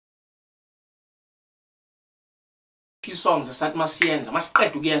few songs esathi masiyenza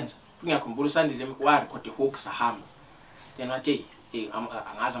masiqeda ukuyenza ngiyakhumbula usandile wa record hook sahamba then wathi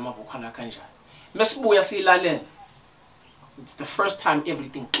angazi amavukani kanjani mesibuya siyilalela it's the first time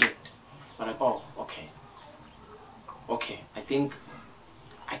everything clicked but like oh okay I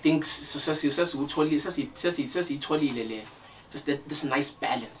think sesitholile le just this nice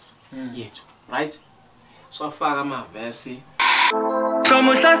balance yethu right so afaka amavesi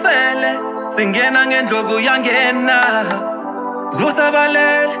Somuhlasele singena ngendlovu yangena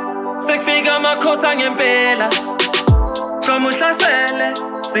Zusabalele sekufika amakhosi ngempela Somuhlasele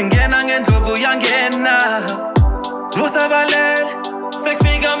singena ngendlovu yangena Zusabalele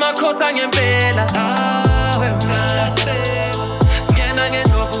sekufika amakhosi ngempela Somuhlasele singena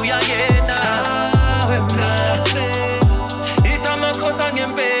ngendlovu yangena Somuhlasele itha amakhosi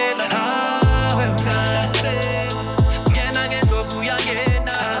ngempela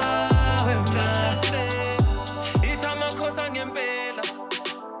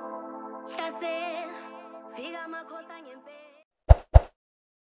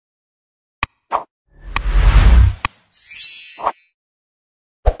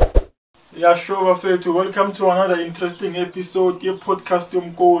Yeah, sure, bafethu. Welcome to another interesting episode of podcast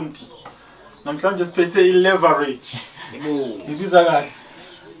Yomkonti. Namhlanje siphethe i-leverage. Ibiza kahle.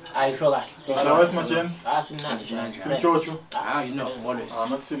 Ayisho kahle. Otherwise my gents. Simnandi njalo. Simjojo. You know always.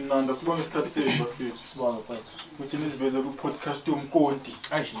 Nathi simnandi. Sibonge isikhathi senu bafethu. Sibonge kwethu. Ukuthi niziveze ku podcast Yomkonti.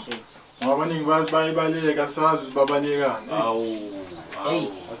 Ayisho mfethu. Ngoba abaningi bayibaleka sazi babalekana. Hey.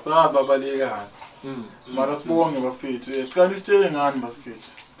 Asazi babalekana. Mara sibonge bafethu. Ecala isitshele ngani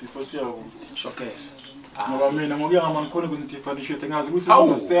bafethu. Before siyakuthi showcase ngoba mina ngokuya ngama ngikhona ukudifferentiate ngazi ukuthi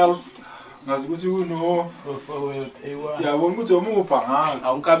uno-self ngazi ukuthi uno so yabona ukuthi umupha ngazi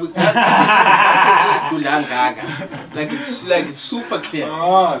awunkabi ngathi isidudla ngaka like it's super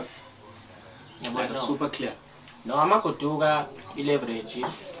clear like super clear no amagoduka i-leverage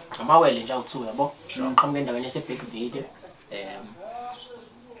amawele nje awuthu yabo qhamuka endaweni yase-Backville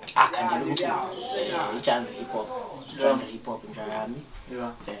akhandela umculo i-genre hip hop njalo yami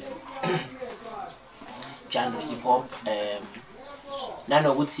genre hip hop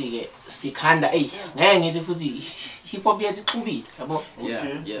nanokuthi ke sikhanda ngeke ngithi futhi hip hop yethu iqhubile yabo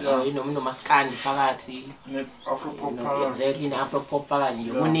yes noma maskandi phakathi ne afro pop phakathi exactly ne afro pop phakathi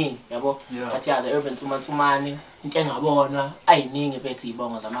nje kuningi yabo but yeah the urban tumantumani into engabonwa ayiningi bethu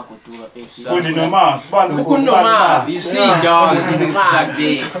ibongo zamagoduka bethu kunomazi isindo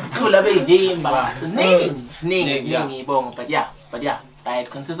nomazi thula beyivimba ziningi ibongo but yeah right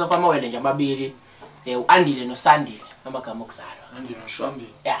consists of amawele nje amabili Andile no Sandile amagama okuzalwa Andile no Sandile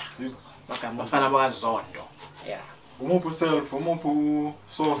yeah magama bafana bakaZondo yeah umuphu self umuphu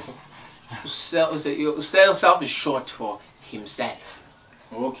soso self is short for himself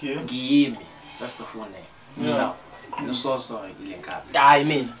okay ngiyimi that's the full name himself no soso ile Nkabi hayi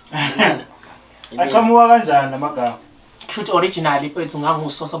mina aqhamuka kanjani amagama shoot originally mfethu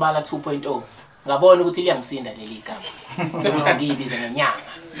ngangusosobala 2.0 ngabona ukuthi liyangisinda leli gama ukuthi ngiyibize ngenyanga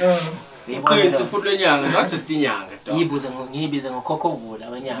Uqinise futhi lenyanga not just inyanga ngiyibize ngokhokhovula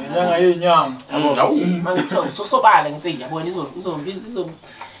wenyanga inyanga yenyanga mangithiwa sosobala ngithi yabona izo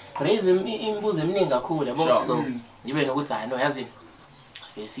raise imbuzo eminingi kakhulu yabo so ngibe nokuthi hayi no yazi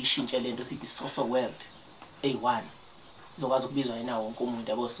bese ishintshe lento sithi soso world A1 izokwazi ukubizwa yena wonke umuntu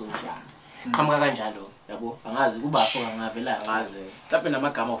yabo so njalo qhamuka kanjalo yabo angazi kuba so ngavela ngazi mhlawumbe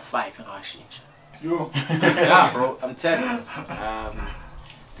namagama of 5 engawashintsha yo yeah bro I'm telling you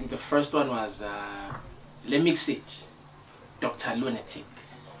I think the first one was let me sit Dr. Lunatic.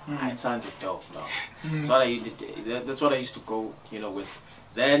 It sounded dope, no? That's what I used to go, with.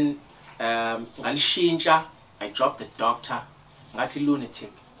 Then Alishinja, I dropped the doctor, ngathi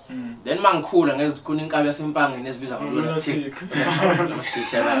lunatic. Then mangikhula ngezikuni Nkabi yasempange nezibiza lunatic.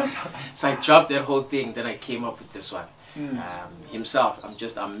 So I dropped that whole thing, then I came up with this one. Himself, I'm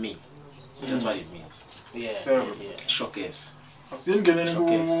me. That's what it means. Yeah. Showcase. Asingene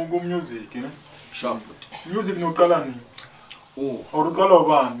ku-music ne sure music noqala nini awuqala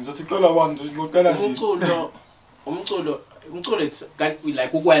ubani ngizothi qala ubani ngoqala nini umculo it's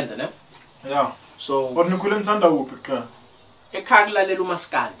like ukwenza ne yeah so nikhule nithanda kuphi qha ekhaya kulalela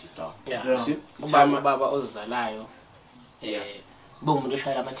umaskandi dog yeah baba ozalayo bongumuntu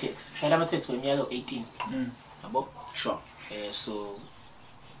oshayela ama-taxi weminyaka 18 yabo sure so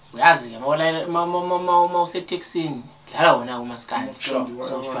uyazi ke uma useteksini dlala wona umaskandi so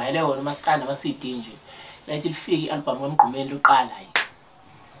ujwayele wona umaskandi ama-CD nje lathi lifike i-album kaMngqumeni loqala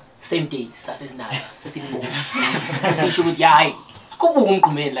same day sasesinayo sesibunga sesisho ukuthi hayi kubuka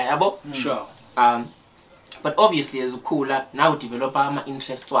uMngqumeni la yabo sure but obviously as ukhula now develop ama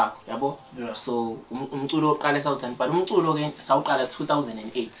interest wakho yabo so umculo oqala eSouthern but umculo ke sawuqala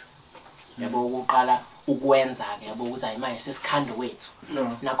 2008 yabo ukuqala ukwenza ke yabo ukuthi ayimanje sesikhanda wethu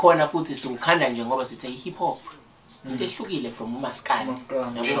nakhona futhi siukhanda nje ngoba sithi hip hop into ehlukile from umaskandi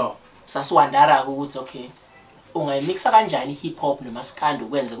yabo sasiwandara ukuthi okay ungayimixa kanjani hip hop nomaskandi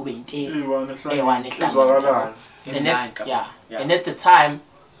ukwenza kube into eyiwane ehlangana and at the time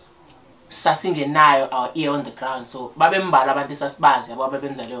sasingenayo our ear on the ground so babembala abantu sasibazi yabo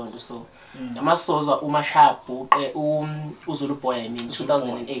ababenza leyo nto so amasozwa uMashabu uZulu boy I mean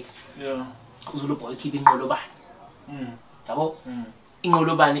 2008 uZulu boy keep inqolobane yabo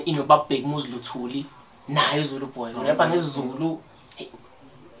inqolobane inobabheki muZuluthuli naye uZulu boy rapper ngesiZulu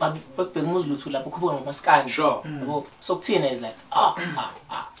babheki muZuluthuli lapho kubuka ngamaskani yabo so kuthina is like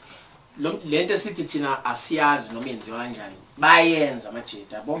lento sithi thina asiyazi noma yenziwa kanjani bayenza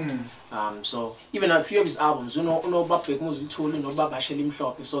amajeda yabo so even a few of his albums babheki muZuluthuli nobabashela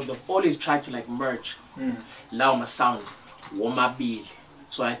imhlophe so they always try to like merge lawo ma sound womabili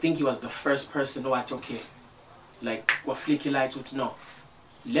so I think he was the first person who had okay like waflick light uthi no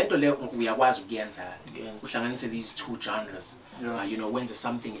lento le uyakwazi ukuyenza uhlanganise these two genres you know when there's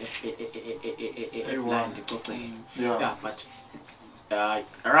something blind yeah but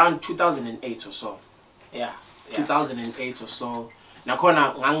around 2008 or so 2008 or so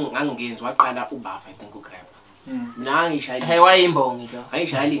nakhona ngangingenzi waqala uBafa I think ugrab nangishayile hey wayimbongi lo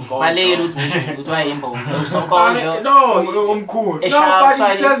ayishayile inkonzo balekela ukuthi wayimbongi sonkondlo no umkhulu no but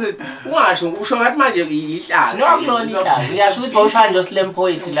he says it ungasho usho ngathi manje ihlazo no kulona ihlazo uyasho ukuthi bawushanje slam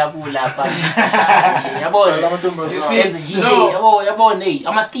poet lapha yabona usenze nje yabona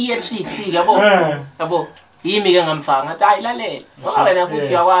ama theatrics yabo yimi ke ngamfanga ngathi ayilalela ngoba wena futhi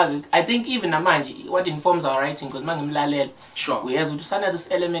uyakwazi I think even namanje what informs our writing because mangimlalela uyeza ukuthi usana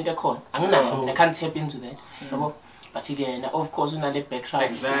this element ekhona anginayo I can't tap into that yabo but again of course unale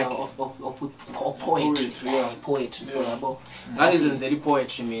background of poetry so yabo ngangizenzela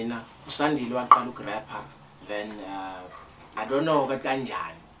ipoetry mina usandile waqala ukurapper then I don't know ukuthi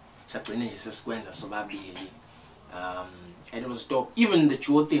kanjani sagcina nje sesikwenza sobabili and it was dope even the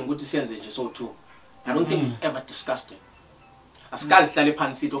duo thing ukuthi siyenze nje so too I don't think we ever discussed it. Asikazi sihlale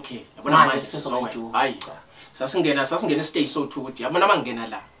phansi sithi okay yabona manje sesonke hayi sasingena stage so too ukuthi yabona mangena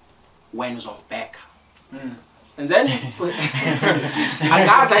la when uzongibheka and then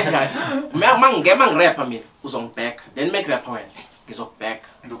angaza njani mangirapper mina uzongibheka then make rapper wena ngizokubheka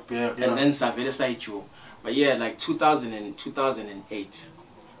and then savele sayijuo but yeah like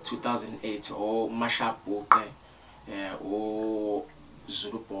 2008 oh Mashabu oh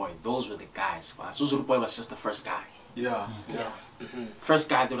Zulu boy, those were the guys for us. Zulu boy was just the first guy. First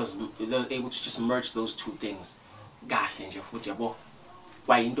guy that was able to just merge those two things. Gahle nje futhi yabo.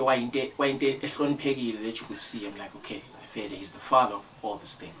 Wayinto ehloniphekile that you could see. I'm like, okay, I feel he's the father of all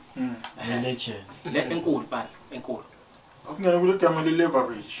this thing. Legend. Enkulu bani, enkulu. Asingena kule gama le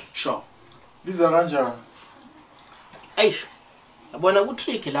leverage. Sure. Liza kanjani? Eish. Yabona ku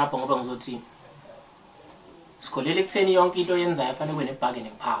trick lapho ngoba ngizothi sikholele ekutheni yonke into yenzayo fanele kube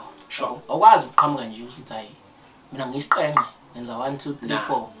nebargaining power. Sure. Awukwazi uqhamuka nje usithi hayi mina ngisiqenqe ngenza 1 2 3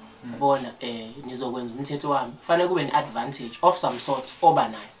 4 yabona nizokwenza umthetho wami fanele kube ne-advantage of some sort oba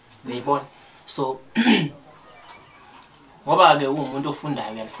nayo uyayibona so ngoba ke umuntu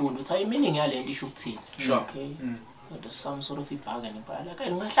ofundayo uyalifunda uthi hayi meaning yalento isho ukuthini. Sure. Okay there's some sort of bargaining power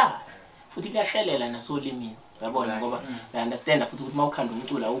like ngahlala futhi kuyahlelela nasolimini uyabona ngoba I understand futhi ukuthi mawukhanda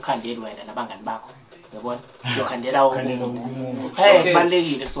umculo awukhandeli wena nabangani bakho yabona ukhandela umuntu hey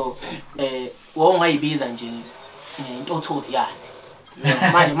balekile so wongayibiza nje intothoviyane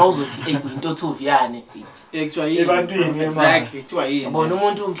manje mawuzothi hey intothoviyane ekuthiwa yini ebantwini exactly kuthiwa yini yabona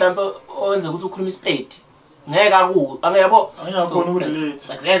umuntu mhlawumbe owenza ukuthi ukhuluma isipedi ngeke angiyabo angiyakhona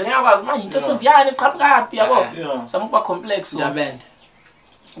ukurelate exactly ngiyakwazi manje intothoviyane iqhamukapi yabo samuba complex so yabenda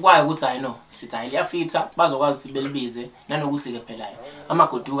kwaye ukuthi hayi no sithi hayi liyafitha bazokwazi ukuthi belibize nanokuthi ke phela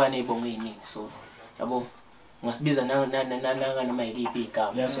amagoduka nezibongo eziningi so yabo ngasibiza noma yiliphi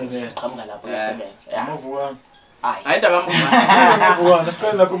igama qhamuka lapho yasebenza amavukani hayi indaba amavukani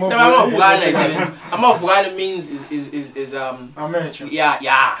siqala lapho amavukani means is amateur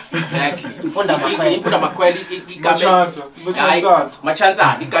yeah exactly imfunda makhweli igama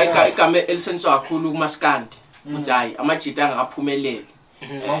machanza igama elisenswa kakhulu kumaskandi ukuthi hayi amajita angaphumeleli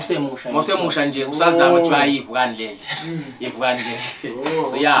mawusemusha nje usazama ukuthi ayivukani leli ivukani leli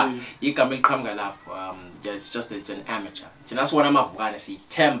so yeah igama eliqhamuka lapho yeah it's just that it's an amateur thina sibona amavukani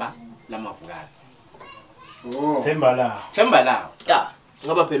siyithemba lamavukani themba la yeah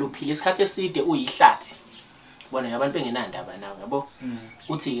ngoba phela uphila isikhathi eside uyihlathi bona yabantu bengenandaba nawe yabo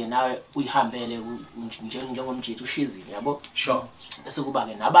uthi ke nawe uyihambele njengomjithu ushizile yabo Sure. bese kuba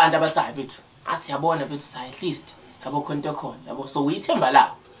ke nabantu abathi hayi bethu athi yabona bethu at least yabo khonto khona yabo so uyithemba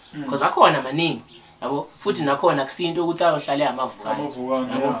lawo because akhona maningi yabo futhi nakhona kusinto ukuthi ayohlala amavukani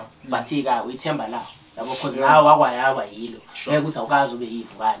yabo bathi ka uyithemba lawo yabo because nawe wakwayaba yilo ngeke ukuthi awukazi ube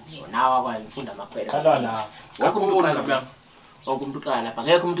yivukani nawe akwayimfunda amakhwele khala la umuntu uqala lapha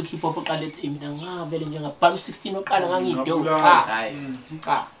ngeke umuntu keep up uqala ethi mina ngavele njengabhala 16 oqala ngangido cha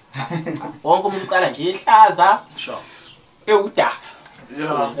wonke umuntu uqala nje ihlaza Sure. ewudaka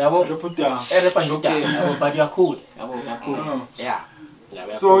yabo Reputa. erepa nje yabo but yakhula yabo yakhula yeah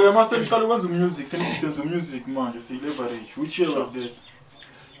So you must have started music, since music manje si leverage. Which year was that?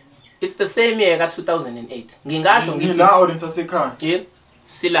 it's the same year ka 2008 ngingasho ngithi La audience asekhaya. yini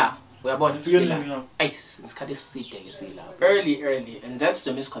sila uyabona Ufike sila nini lapho? isikhathi eside ke sila Early, and that's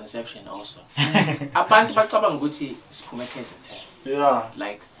the misconception also. abantu bacabanga ukuthi siphume KZN Yeah.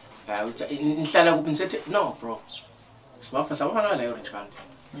 like ngihlala kuphi ngisethi no bro sabafana la Orange Farm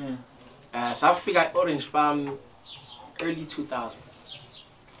safika Orange Farm early 2000s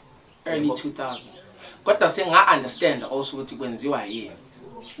kodwa senga understand also ukuthi kwenziwa yini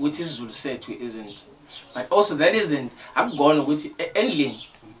ukuthi isiZulu sethu isn't but also that isn't akugona ukuthi endlini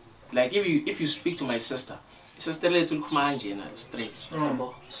like if you speak to my sister lethu likhuluma nje na straight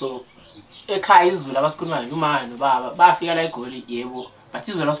yabo so ekhaya isiZulu abasikhuluma nje uma nobaba bafika la eGoli yebo but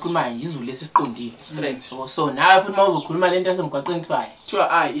izolo sikhuluma nje izulu lesiqondile straight so nawe futhi mawuzokhuluma lento yasemgwaqeni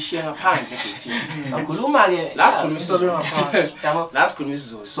kuthiwa ishiya ngaphandle futhi sakhuluma ke la sikhuluma ngaphandle yabo la sikhuluma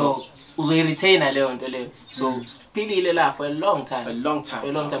isiZulu so uzoyi-retain leyo nto leyo so siphilile la for a long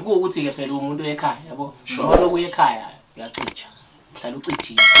time kuwukuthi ke phela umuntu ekhaya yabo ngoba lokuya ekhaya uyacija hlala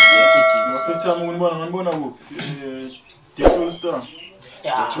ucijile First time ngibona kuphi? The Star.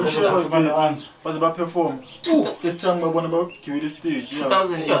 yeah Was about perform. First time ngibona bagiwile stage.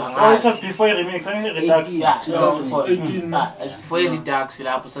 2000 Oh, it was before you remix, I mean redux. before redux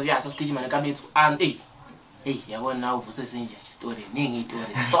lapho sasigijima neNkabi yethu and yabona nawe uvuse senje story ningi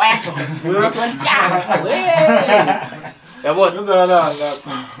istory so acho it was down yabona Ngizala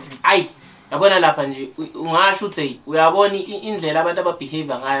lapha. ayi yabona lapha nje ungasho uthi uyabona indlela abantu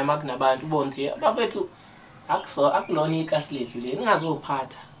ababehave ngayo makunabantu ubonthi abafethu akulona ikasi lethu le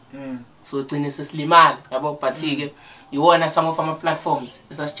ngazophatha so ugcine sesilimala yabo but ke iwona some of ama platforms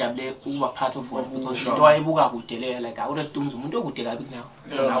esasijabule ukuba part of one because into wayebuka kude le like awuredumza umuntu okude kabi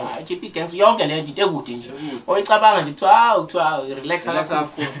kunawo GP gangs yonke le nto ekude nje oyicabanga nje kuthiwa relax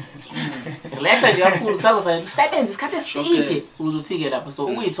kakhulu relax nje kakhulu kusazofanele usebenze isikhathi eside uzufike lapho so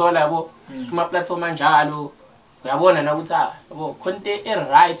uyithola yabo kuma platform anjalo uyabona na ukuthi yabo content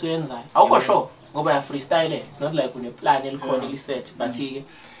right uyenzayo awukho sure ngoba ya freestyle it's not like une plan elikhona eliset but ke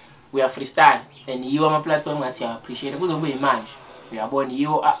we are freestyle and yiwo ama platform ngathi ya appreciate kuzobe imanje uyabona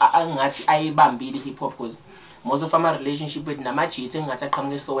yiwo angathi ayibambile hip hop because most of our relationship with namajithe engathi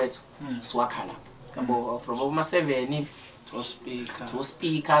aqhamuke Soweto siwakhala yabo from over 7 to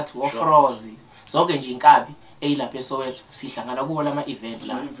Speeka to Frozi zonke nje Nkabi eyilapha eSoweto sihlangana kuwo lama event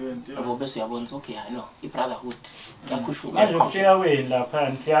la yabo bese uyabona okay I know I brotherhood yakhushula Manje ufika wena lapha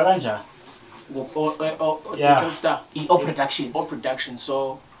nifika kanjani? All productions. All productions.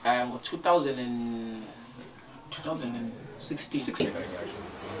 So ngo 2016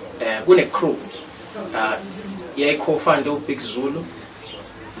 kune crew co-founder uBig Zulu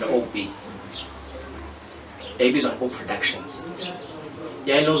no-OB ebizwa All Productions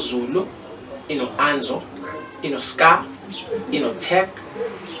ino Zulu ino Anzo ino Ska ino Tech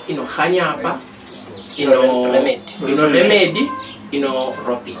ino Khanyapa ino Remedy ino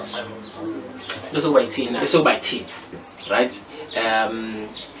Robbits so by team right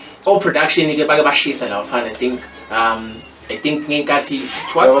all production ke bake bashisa la mfana I think ngenkathi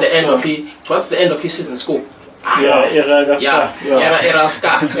towards the end of his season school era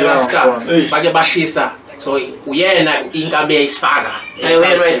ska bake bashisa so uyena Nkabi yayisifaka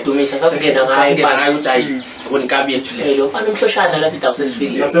ayewena isidumisa sasingena ngayo ukuthi ayi Nkabi yethu lo mfana umhloshana la sithi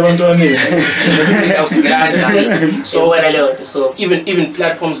awusesifikile Nasebantwaneni. So even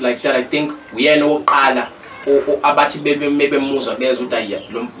platforms like that I think uyena oqala abathi bebemuza beza ukuthi ayi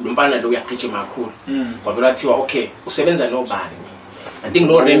lo mfana lo uyagijima kakhulu ngoba bathiwa okay usebenza nobani I think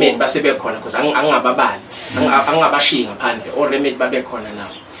no Remedy basebekhona because angingababali angingabashiyi ngaphandle o Remedy babekhona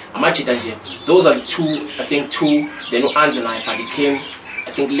nawo amajita nje those are the two then uAnzo naye but it came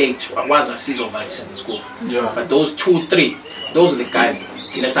I think late was a season by season school but those 2-3 those are the guys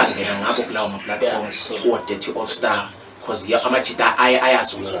thina sangena ngabo kulawo ma platforms o Dirty All Star because amajita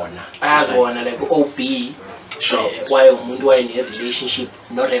ayazwona like OB waye umuntu wayene relationship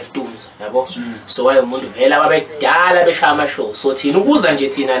no ref dooms yabo so waye umuntu vela babedala beshaya ama show so thina ukuza nje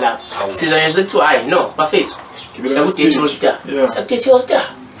thina lapha siza nje sithi hayi no bafethu sakudate your star sakudate your star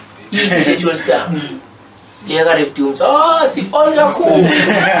date your star leka ref dooms si-on kakhulu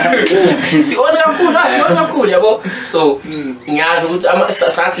si-on kakhulu yabo so ngiyazi ukuthi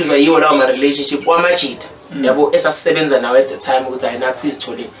sasizwa yiwo lawo ma relationship wamajita yabo esasisebenza nawe at the time ukuthi ayinathi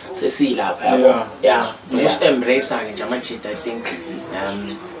sizithole sesilapha yabo embrace ke nje amajita I think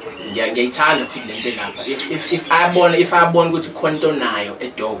ngiyayithanda futhi lento lapha if ayabona ukuthi khonto nayo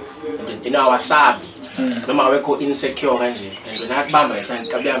edope and awasabi noma awekho insecure kanje and nakubamba isandla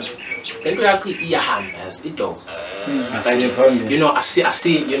Nkabi yami lento yakho iyahamba as idope you know asi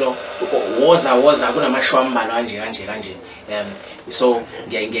you know woza kunamashwambalo kanje so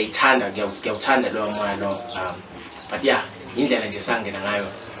ngiyayithanda lo moya lo but yeah indlela nje sangena ngayo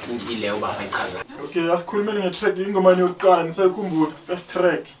ile uba ayichaza. Okay, asikhulumeni ngetrack ingoma yokuqala nisayikhumbula first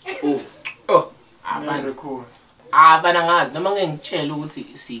track. Abana ngazi noma ngengitshela ukuthi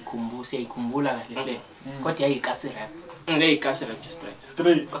siyayikhumbula kahle hle kodwa yayikasi rap. Ngeyikasi rap just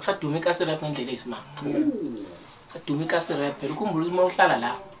straight. Kwasaduma ikasi rap ngendlela esimanga. Saduma ikasi rap phela ukhumbula ukuthi mawuhlala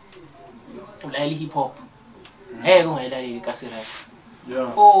la ulayela hip hop. Ungayilali ikasi rap.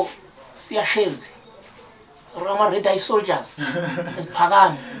 Yeah. Siyashezi. Rama Red Eye Soldiers.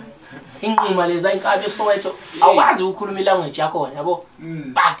 Esiphakame. Inquma leza Nkabi Soweto awazi ukukhuluma ilanguage yakho yabo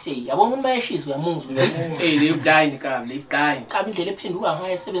but yabo umuntu mayeshisa uyamuzwa le blind Nkabi Nkabi indlela ephenduka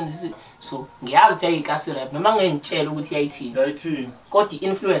ngayo esebenzisa so ngiyazi ukuthi yayikasi rap noma ngengitshela ukuthi yayithini kodwa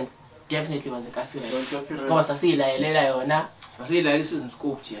influence definitely was ikasi rap ngoba sasiyilayelela yona sasiyilalela season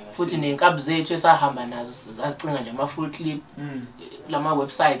scope yena futhi neNkabizet esahamba nazo sizazicinga nje ama full clip lama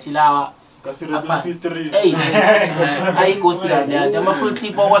website lawa kasi rap MP3 ayi ghost kabi ama full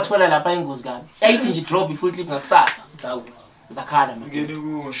clip okwathola lapha ingozi kabi ayithi nje drop full clip ngakusasa zakhala ngene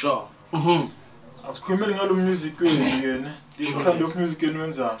ku sure asikhulumeni ngalo music wenu yena this kind of music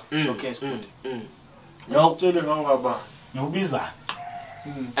enwenza showcase good no tshele ngawo kabanzi Nokubizana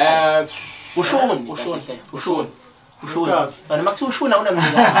ushoni bana makuthi ushona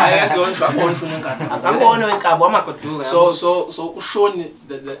unamzika hayi ngiyonjwa khona ushona Nkabi akabona weNkabi wamagoduka so ushoni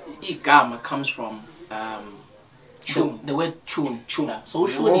the igama comes from the word tune so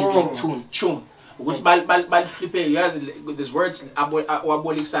ushoni is like tune ukuthi bal flip yazi these words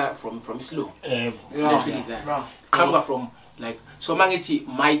abolisa from isililo it's literally that come from like so mangithi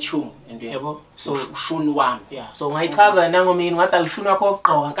my tune and yabo so ushuni wami so ngayichaza nangomini ngathi ayushuni wakho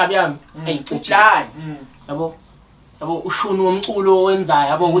oqoqa Nkabi yami ayicicane yabo ushuni womculo wenzayo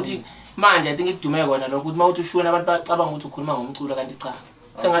yabo ukuthi manje I think ikudume kona lokho ukuthi mawuthi ushuni abantu bacabanga ukuthi ukhuluma ngomculo kanti cha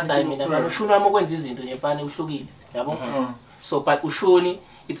sengathi hayi mina ushuni wami ukwenza izinto nje mfana uhlukile yabo so but ushuni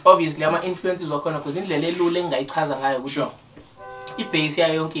it's obviously ama influences wakhona because indlela elula engayichaza ngayo ukuthi ibase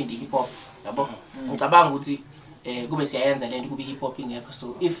yayo yonke into hip hop yabo ngicabanga ukuthi kube siyayenza lento kube hip hop ingekho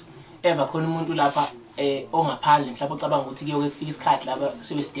so if ever khona umuntu lapha ongaphandle mhlawumbe ucabanga ukuthi kuyoke kufika isikhathi lapha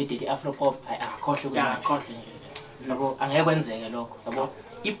sibe sidedede afro pop akhohle kuyakhohle yabo angeke kwenzeke lokho yabo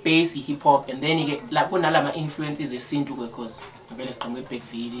ibase hip hop and then ke la kunalama influences esintu because ngivele siqhamuke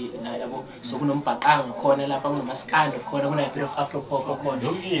eBackville yabo so kunombhaqanga khona lapha kunamaskando khona kuna bit of afro pop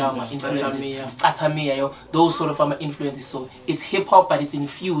khona lawa influences Scathamia yo those sort of influences so it's hip hop but it's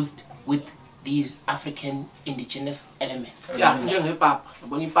infused with these African indigenous elements njenge papa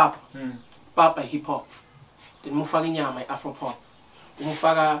yabona ipapa papa hip hop then mufaka inyama iafro pop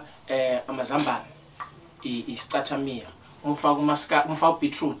umufaka amazambane Scathamia umfaka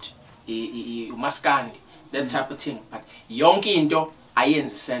beetroot umaskandi that type of thing but yonke into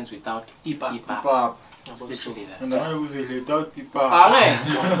ayenzi sense without ipapa especially that and I use it without ipapa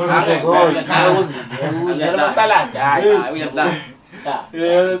salad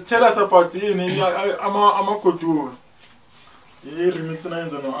tell us about yini amagoduka remix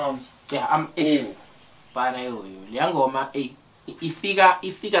nayenza no anzo I'm bana yo liyangoma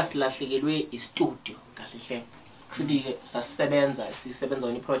ifika silahlekelwe istudio kahle hle futhi ke sisebenza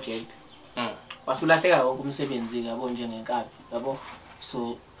on iproject wasulahleka wonke umsebenzi yabo njengeNkabi yabo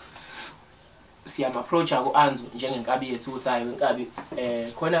so siyama approach ku anzo njengeNkabi yethu ukuthi hayi weNkabi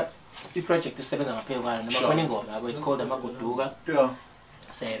khona iproject esebenza ngaphezulu kana noma khona ingoma yabo it's called amagoduka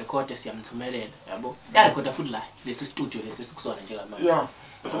say record siyamthumelela yabo record futhi la lesi studio lesi sikusona njengamanje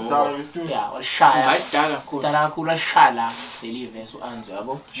Samdala le studio washaya asidala kakhulu ashala leli verse uanzo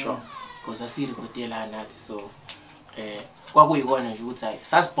yabo sure because asirekodela nathi so kwakuyikona nje ukuthi hayi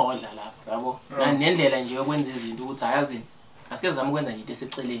sasibhodla lapha yabo nendlela nje yokwenza izinto ukuthi ayazi asike zama ukwenza nje into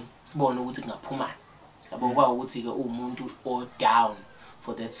eseceleni sibone ukuthi kungaphumana yabo kwa ukuthi ke umuntu o down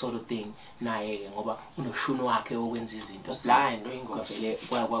for that sort of thing naye ke ngoba unoshunu wakhe okwenza izinto blind oyingozi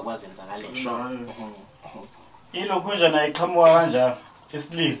kwazenzakala ilokhu nje naye iqhamuka kanjalo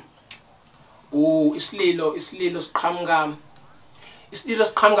isililo isililo siqhamuka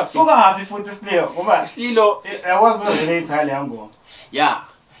suka ngaphi futhi isililo ngoba isililo yakwazi ukurelate hale yango yeah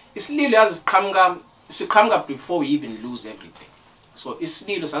isililo yazi siqhamuka before we even lose everything. So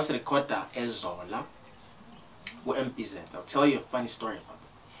isililo sasirecorda eZola ku MBzet. I'll tell you a funny story about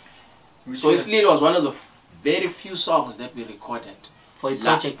that. So isililo was one of the very few songs that we recorded for a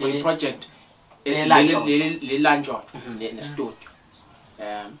project Lelanjo in the studio.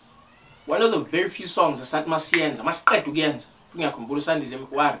 One of the very few songs that masiyenza masiqeda ukuyenza ngiyakhumbula usandile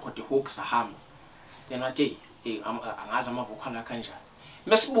wa record hook sahamba then wathi angazi amavukani kanjani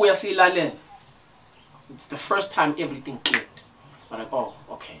mesibuya silalela. It's the first time everything clicked. But like, oh,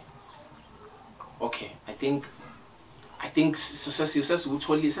 okay. I think just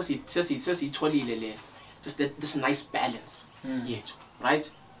this nice balance.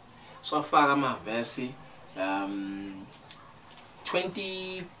 Right? So I found my verse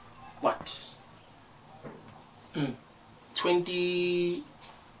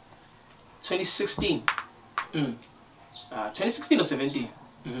 2016. 2016 or 17.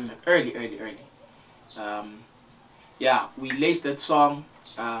 Like early. Yeah, we laced that song.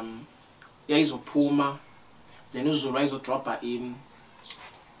 Yeah, izopuma. Then uzorise drop in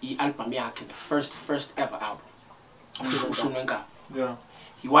album yakhe, the first ever album. Nkabi. Yeah.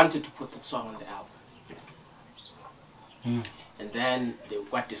 He wanted to put that song on the album. And then they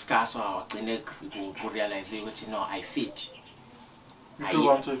got discussed or we realize no, I fit. You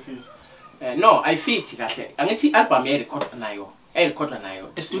want to fit? No, I fit. Angithi album record nayo. Nayo.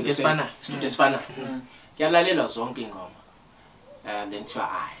 Studio Sfana. Yalalela zonke ingoma. Then to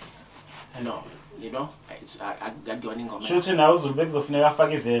no, you know, it's I got your ingoma. Shuthi nawo uZulu kuzofuneka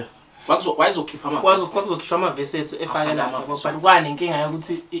afake iverse. Wazokhipha kwakuzokhishwa ama verse ethu efake lapha but kwani inkinga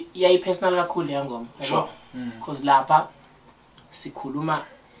yokuthi iyayi personal kakhulu yangoma. Sure. Because lapha sikhuluma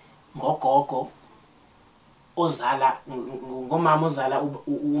ngogogo ozala ngomama ozala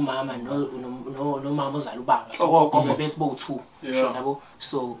umama nomama ozala ubaba. So gogo bethu bo2. Yabo.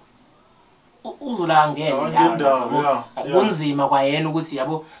 So uzula ngene kunzima kwayena ukuthi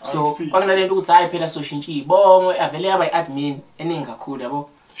yabo so kwakunalento ukuthi hayi phela soshintsha ibongo avele yaba iadmin eningi kakhulu yabo.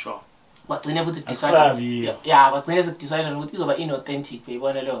 Sure. Bagcina futhi decide yeah bagcina sekudecide ukuthi izoba inauthentic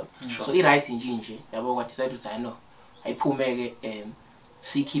uyibona leyo. So I right nje yabo kwa decide ukuthi no ayiphumeke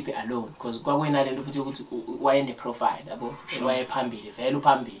si keep it alone because kwakunalento futhi ukuthi wayene profile yabo waye phambili vele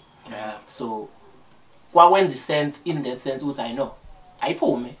uphambili. So kwakwenza sense in that sense ukuthi I know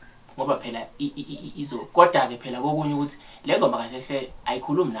ayiphume ngoba phela izo kodwa ke phela kokunye ukuthi le ngoma kahle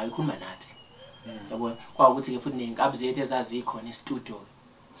ayikhulumi nawe ikhuluma nathi. Yabona kwaukuthi ke futhi neNkabi zethu ezazikhona e-studio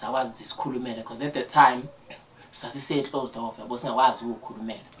sakwazi ukuthi sikhulumele because at the time sasise closed off yabo singakwazi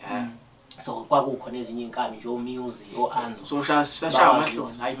ukukhulumela. So kwakukhona ezinye inkabi nje music anzo so shasha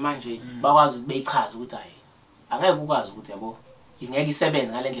amahloni hayi manje bakwazi beyichaza ukuthi hayi angeke ukwazi ukuthi yabo ingeke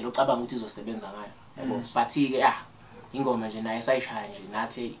isebenze ngalendlela ocabanga ukuthi izosebenza ngayo yabo but ke ingoma nje naye sayishaya nje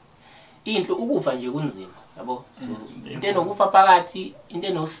nathi into ukufa nje kunzima yabo so into enokufa phakathi into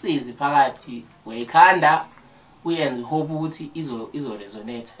enosizi phakathi weyikhanda uyenze hope ukuthi izo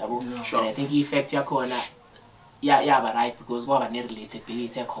resonate yabo. And I think effect yakhona yaba right because kwaba ne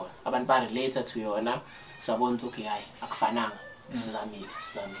relatability yakhona abantu ba relate to yona sabona ukuthi hayi akufananga sizamile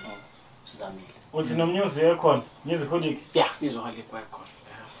uthi no music ekhona music holic yeah music holic kwakhona.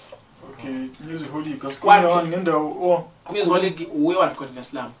 Okay, music holic asikhona ngendawo music holic we want to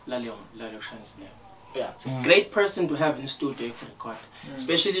Islam laleyo shanisi. Yeah, it's a great person to have in studio if you record,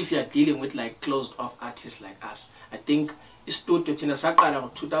 especially if you are dealing with like closed off artists like us. I think studio tina saqala ngo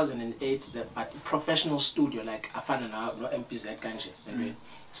 2008 but professional studio like afana no MBzet kanje.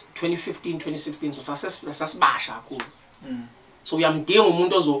 2015 2016 so sasibasha kakhulu. So uyamdinga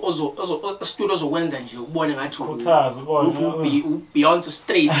umuntu ozo studio ozokwenza nje ubone ngathi ukhuthaza ubone Beyonce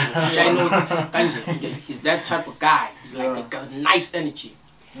straight shine note kanje. He's that type of guy. He's like a nice energy.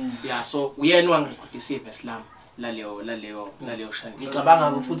 Yeah, so we are no angry receive Islam laleyo shani.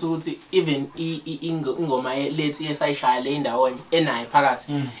 Ngicabanga futhi ukuthi even ingoma lethi esayishaya le ndawo enayo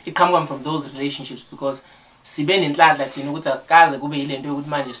phakathi iqhamuka from those relationships because sibe nenhlanhla thina ukuthi akaze kube yilento yokuthi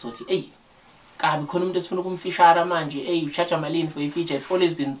manje sothi hey Nkabi khona umuntu esifuna ukumfishara manje hey uchacha malini for i-feature. It's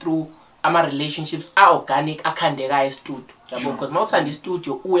always been through ama relationships organic akhandekayo e-studio yabo because mawuthanda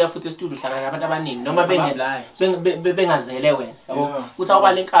i-studio uya futhi e-studio uhlangana nabantu abaningi noma bengazele wena yabo uthi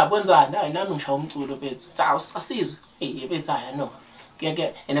awubale Nkabi wenzani hayi nami ngishaya umculo bethu asizwe hey bethu hayi no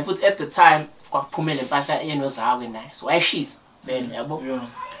and futhi at the time kwakuphumela impahla yenozawe naye so ayishisa vele yabo.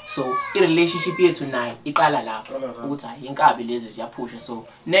 So i-relationship yethu naye iqala lapho ukuthi hayi inkabi lezi ziyaphusha. So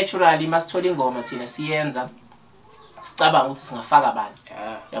naturally masithola ingoma thina siyenza sicabanga ukuthi singafaka abantu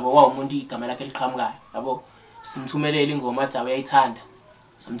yabo umuntu igama lakhe liqhamukayo yabo simthumelela ingoma athi uyayithanda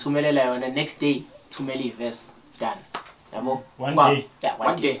simthumelela yona next day thumela iverse done yabo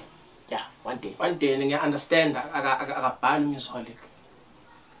one day ngiya understand akabhali umuziholic.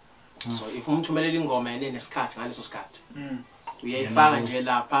 So if umthumelela ingoma yena nesikhathi ngaleso sikhathi uyayifaka nje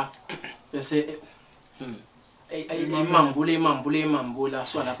lapha bese imambula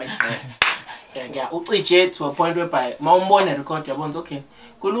so lapha iqela yeah ucije to a point whereby mawumbona record yabona okay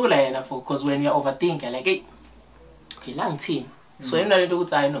kulula yena for because when you overthink like hey okay la ngithini so yena lento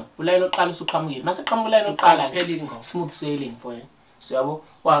ukuthi hayi no ulayini oqala usuqhamukile mase qhamuka ulayini oqala phela ingoma smooth sailing for yena. So yabo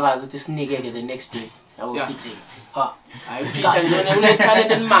wakazi ukuthi sinikeke the next day yabo sithi hayi uthitha nje une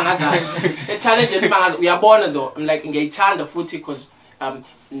talent enimangazayo talent enimangazayo uyabona though I'm like ngiyayithanda futhi because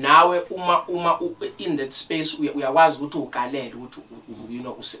nawe uma in that space uyakwazi ukuthi ugalele ukuthi you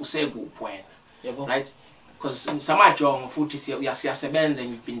know usekuphi wena yabo right because samajongo futhi siyasebenza and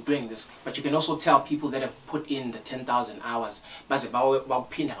you've been doing this but you can also tell people that have put in the 10,000 hours baze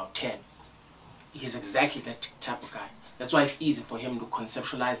bawuphinda ka10. He's exactly that type of guy. That's why it's easy for him to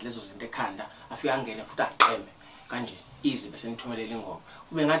conceptualize lezo zinto ekhanda afika angene futhi aqeme kanje easy bese nithumelela ingoma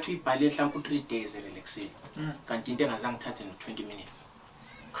ube ngathi uyibhale mhlawumbe u3 days relaxing kanti into engazange thathe no 20 minutes.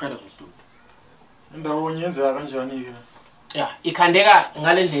 Incredible dude. Ndawo nyenzeka kanjani ke? Yeah, ikhandeka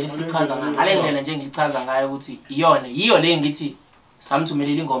ngalendlela isichaza ngayo. Ngalendlela nje ngichaza ngayo ukuthi yiyo le ngithi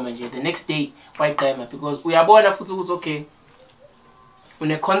samthumelela ingoma nje the next day wayiqema because uyabona futhi ukuthi okay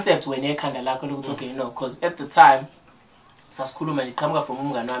une concept wena ekhanda lakho lokuthi okay no because at the time sasikhuluma nje qhamuka from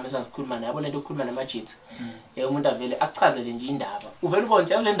umngane wami sasikhuluma naye yabona into ukukhuluma namajitha umuntu avele achazele nje indaba uvela ubona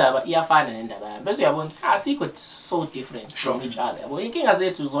ukuthi le ndaba iyafana nendaba yami bese uyabona ukuthi asikho so different from each other yabo inkinga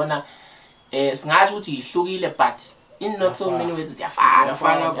zethu zona singathi ukuthi ihlukile but in not so many ways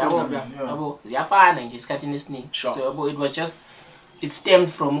ziyafana yabo ziyafana nje isikhathini esiningi. So yabo it was just it stemmed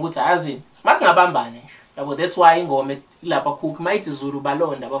from ukuthi azi masingabambane yabo that's why ingoma lapha cook mayithi Zulu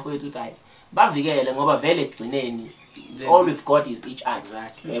balonda bafowethu ukuthi hayi bavikele ngoba vele egcineni all we've got is each other.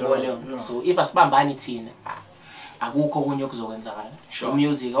 Exactly. So if asibambani thina akukho okunye okuzokwenzakala.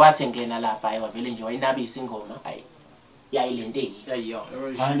 Music wathi ngena lapha ayivele nje wayinabisa ingoma hayi yayilento eyiyo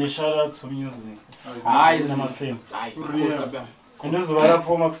and shout out to music hayi namasame hayi cool kabla kunizwa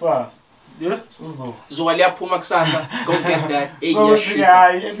lapho makusasa zuwa liyaphuma kusasa go get that so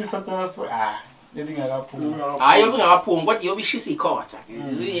hayi episode lebingakaphuma hayi obingakaphuma kodwa yobishisa ikhotha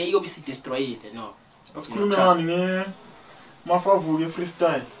yobisi destroyed no asikhuluma ngani mafavuke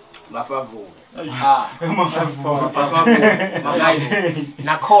freestyle mafavuke guys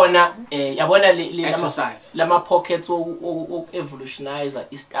nakhona yabona lama pockets o evolutionizer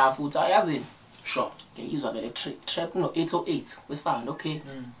istaff uthi ayazi sure ngiyizwa vele trap no 808 we sound okay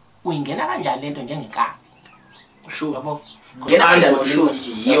uyingena kanjani lento njengenkabi sure yabo ngena kanjani sure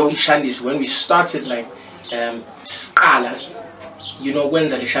yo ishandisi when we started like scala you know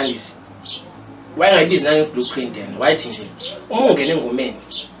kwenza le shandisi wayengayibizi nani blueprint then wayithi nje uma ungena engomeni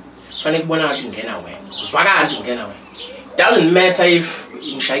fanele kubona ngathi ngena wena uzwakala ukuthi ngena wena doesn't matter if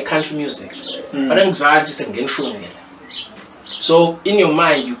ngishaya country music but angizathi sengena ishungela. So in your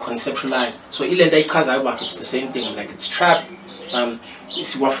mind you conceptualize so ilento ayichazayo about it's the same thing like it's trap.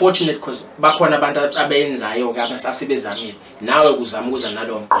 We're fortunate because bakhona abantu abayenzayo ke abasasebezamile nawe kuzama ukuza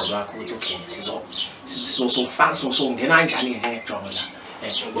nalo mqondo wakho ukuthi okay sizofaka ngena kanjani njengejongo la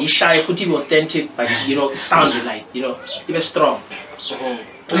ishaye futhi be authentic but you know sound like you know ibe strong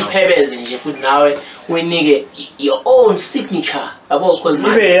uyiphebeze nje futhi nawe uyinike your own signature yabo because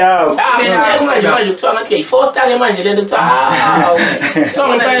ibe yawo manje kuthiwa ngathi uyayifoster ke manje lento you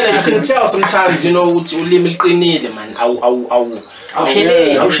can tell sometimes you know ukuthi ulimi liqinile man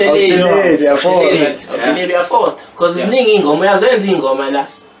awusheleli uyafoster because ziningi ingoma uyazenza ingoma la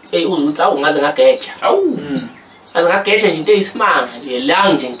uzuthi awungaze ngageja azangageja nje into eyisimanga nje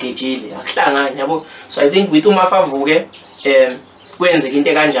la nje ngigejile akuhlangani yabo. So I think with umafavuke kwenzeka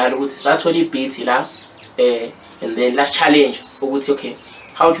into kanjalo ukuthi sathola ibeat la and then last challenge ukuthi okay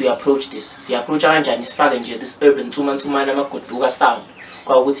how do we approach this approach kanjani sifake nje this urban ntsumana amagoduka sound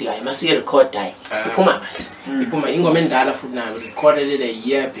kwa ukuthi hayi masiye record hayi iphuma kahle iphuma ingoma endala futhi nayo recorded a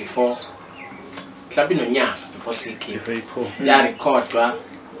year before mhlawumbe nonyaka before sikhiphe ya recordwa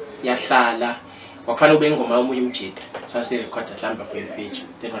yahlala wakufanele ube ingoma yomunye umjita sasi record mhlawumbe for page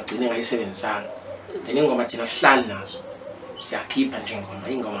then wagcine ngayisebenzisanga then ingoma thina sihlali nazo siyakhipha nje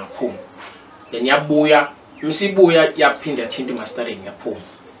ingoma yaphuma then yabuya msibuya yaphinda thinta mastering yaphuma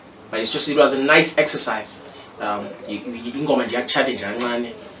but it was a nice exercise ingoma nje yak-challenge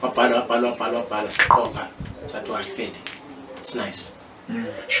kancane wabhala siqopha sathi wafede. It's nice.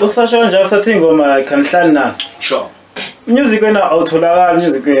 Usasho nje asathi ingoma like angihlali naso. Sure. Music wena awutholakala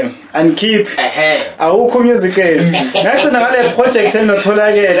music wena unkeep awukho music wena ngathi ngale project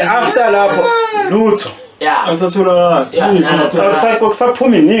enotholakele after lapho lutho asatholakala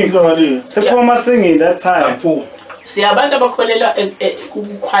akusaphumi iningi sephuma singing that time siyabantu abakholela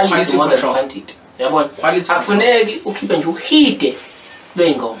ku-quality more than quantity yabona akufuneki ukhiphe nje uhide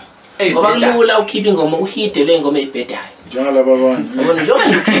lwey'ngoma ngoba kulula ukhiphe ingoma uhide lwey'ngoma ey'bhedayo njengalaba abantu yabona njengoba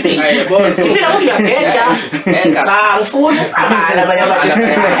nje ukhiphe khiphela ukuthi uyageja cha ngifuna ukukabala abanye abantu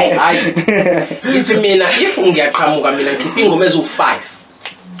hayi ithi mina if ngiyaqhamuka mina ngikhiphe ingoma eziwu-5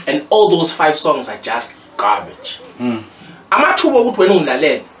 and all those 5 songs are just garbage amathuba ukuthi wena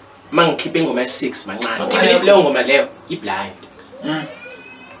ungilalele uma ngikhiphe ingoma esi-6 mancane if leyo ngoma leyo i-blind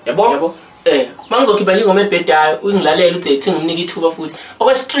yabo uma ngizokhipha nje ingoma ebhedayo uyingilalela uthi ethi ngimnika ithuba futhi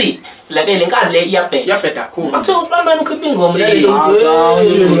okwesi-3 like le Nkabi le iyabheda kakhulu bathiwa usibambane ukhipha ingoma leyo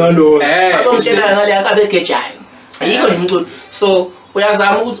azomtshela ngale Nkabi egejayo ayikho nje umculo so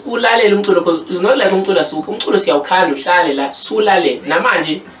uyazama ukuthi ulalele umculo because it's not like umculo asukho umculo siyawukhanda uhlale la sulalele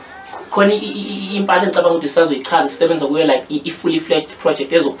namanje khona impahla engicabanga ukuthi sisazoyichaza sisebenza kuyo like i-fully fledged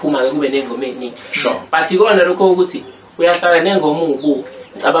project ezophuma-ke kube nengoma eningi sure but ikona lokho ukuthi uyahlala nengoma ubuke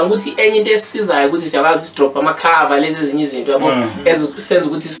ngicabanga ukuthi enye into esisizayo ukuthi siyakwazi isidrop amakhava lezi ezinye izinto yabo ezisenza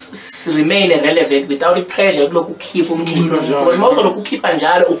ukuthi remain relevant without i-pressure kulokhu ukhipha umculo because uma uzolokhu ukhipha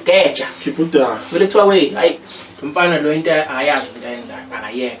njalo ugeja vele kuthiwa hayi umfana lo into ayazi into ayenzayo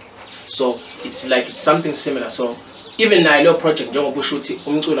akayeke so it's like it's something similar so even nayo leyo project njengoba usho ukuthi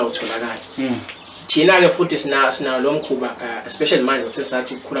umculo awutholakali thina-ke futhi sinayo lo mkhuba especially manje ukuthi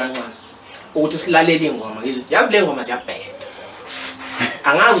sesathi ukukhula kancane ukuthi silalele ingoma ngizothi yazi le ngoma ziyabheda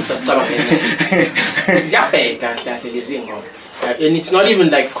angazi ukuthi sasicabanga ziyabheda kahle lezi ngoma and it's not even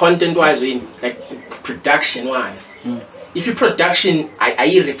like content wise like production wise if your production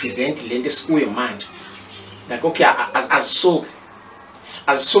ayi-represent lento esikuyo manje like okay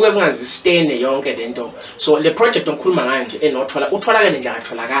azisuke zingazistene yonke lento so le project ongikhuluma ngayo nje utholakele nje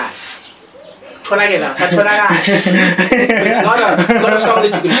akatholakali it's not a song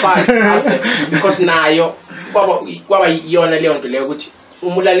that you can find out there because nayo kwaba yona leyo nto leyo ukuthi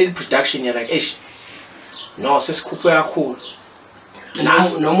umulaleli production ya like no sesikhuphe kakhulu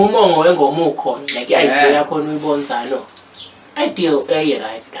noma umongo wengoma ukhona like i-idea yakho uyibonzalo idea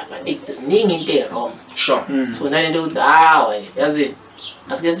right lapha isiningi into e-wrong sure so nalento ukuthi hawe yazi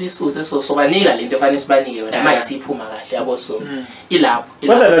asike sisuse sobanika lento efanele sibanike yona manje siphuma kahle yabo so ilapho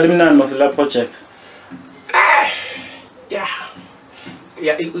kodwa limnandi mosela project yeah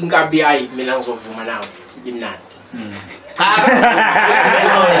Nkabi hayi mina ngizovuma nawe limnandi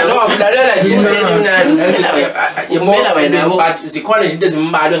but zikhona izinto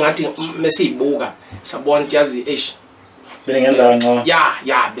ezimbalwa engathi mesiyibuka sabona ukuthi yazi bengenza kancane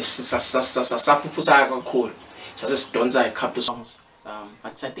yeah safufusa kakhulu sasesidonsa a couple of songs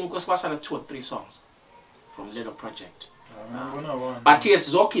but I think kwasala 2 or 3 songs from little project but yes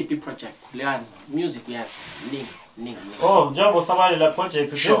zokhipha project leyani music yes ningi njengoba sabalela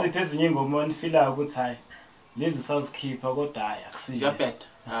project usiziphi ezinye ingoma onifilayo ukuthi hayi lezi sazikhipha kodwa hayi akusiyabheda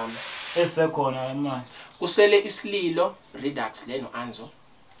esekhona manje kusele isililo redux leno anzo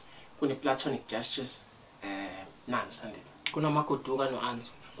kune platonic gestures nani Andile kunamagoduka no anzo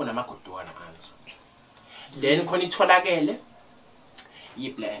kunamagoduka no anzo then khona itholakele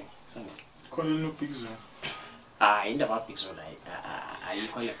yiplan Andile khona no big zone indaba big zone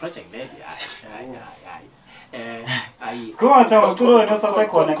ayikho le project le Kuba umculo wena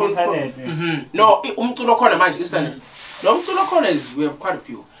sasekhona ku internet. No, umculo khona manje ku internet. Lo mculo khona is we have quite a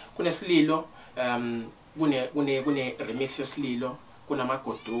few. Kunesililo kune remix yesililo,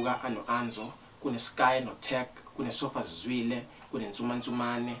 kunamagoduka ano anzo, kune sky no tech, kune sofa zwile, kune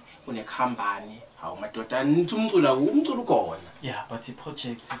nsumantsumane, kune khambani. Hawu madoda umculo khona. Yeah, but the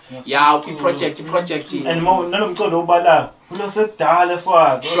project is project and mo nalomculo obala ulosekudala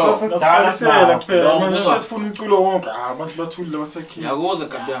swazi ulosekudala kuphela manje sesifuna umculo wonke abantu bathulile basekhaya yakuze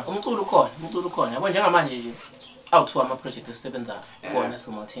kabya umculo khona yabo njengamanje nje awuthiwa ama project esisebenza bona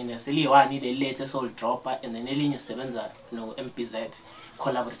simultaneous eliyi-1 ile late esol dropper and then elinye sisebenza no MBzet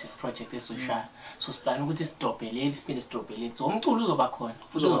collaborative project esoshaya so siplan ukuthi sidrophelele siphinde sidrophelele so umculo uzoba khona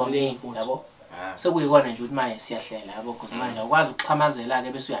futhi uzoba mningi yabo sekuyikona nje ukuthi manje siyahlela yabo because manje awukwazi ukuxhamazela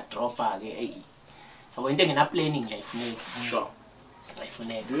ke bese uyadropa-ke yabo into engena planning nje ayifuneki sure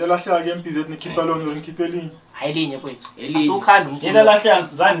ayifuneki uyalahleka ke MBzet nikhipha lona nikhiphe elinye hayi linye kwethu asukhanda umculo yena lahleka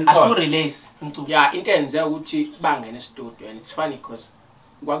sizani asu-release umculo yeah into enzeka ukuthi bangene estudio and it's funny because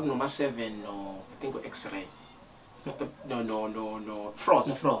kwakunoma 7 no I think u-X-ray no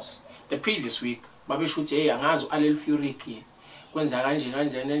Frost. The previous week babeshuthi hey angazi uAlel Fury ke kwenza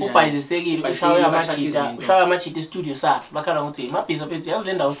kanjani ubhayizisekile ushaya amajita studio sakhe bakhala ukuthi mabhiza phethi yazi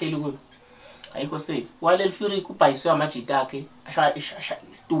le ndawo uhleli kuyo ayikho safe uAlel Fury ubhayiswe amajita akhe ashaya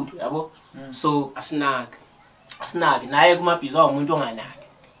studio yabo so asinaki naye kumabhiza umuntu onganaki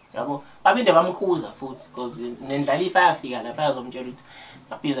yabo babinde bamkhuza futhi because nendlalifa yafika lapha yazomtshela ukuthi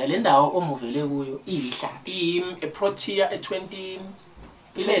mabhiza le ndawo omuvele kuyo iyihlathi eProtea e20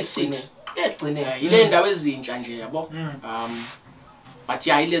 ile 6 egcine ile ndawo ezintsha nje yabo but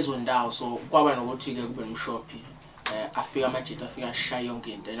yeah ilezo ndawo so kwaba nokuthi ke kube nomshophi afika amajita afika ashaya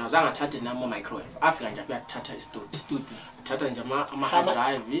yonke into and azange athathe namo microwave afika nje afika thatha istudio athatha nje ama hard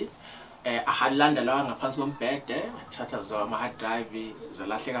drive ahalanda lawa ngaphansi kombhede athatha zo ama hard drive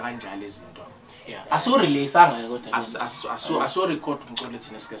zalahleka kanjalo izinto asu release anga kodwa asu record umculo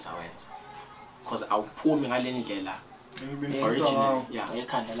thina sike sawenza because awuphumi ngalendlela original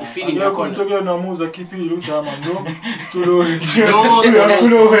ekhanda la feeling yakho into ke nomuza khiphile ujama no tulo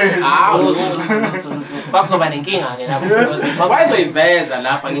bakuzoba nenkinga ke lapho bazoyiveza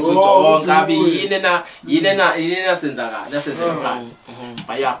lapha ngithi Nkabi yinena senzakala phansi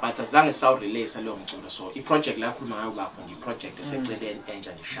baya but azange saw release leyo mculo so I project la khuluma ngayo bafo nje project eseceleni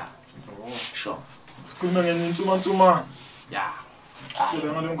entsha nje sha sure sikhuluma ngentsuma yeah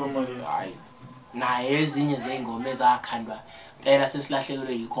ngale ngoma le hayi naye ezinye zeingoma ezakhandwa phela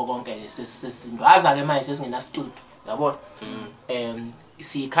sesilahlekelwe yikho konke sesindwaza ke manje sesingena studio yabona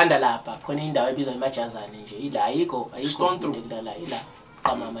sikhanda lapha khona indawo ebizwa imajazane nje ila ayikho kulala ila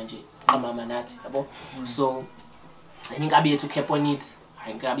qamama nathi yabo so Nkabi yethu kept on it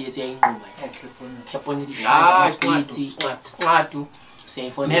Nkabi yethu yayinquma kept on it isincwadi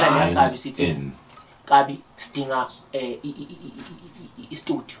siyayifonela leNkabi sithi Nkabi sidinga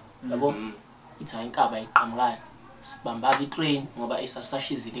istudio yabo ithi Nkabi ayiqhamukani sibamba itrain ngoba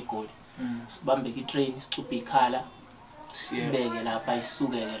isasashizile eGoli sibambe itrain sicuphe ikhala sibeke lapha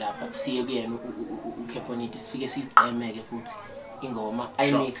isukeke lapha siye kuyena uKeponiti sifike siqhemeke futhi ingoma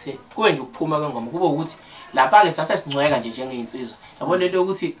ayimixe kube nje ukuphuma kwengoma kube ukuthi lapha ke sasesingcweka nje njengeinsizwa yabona into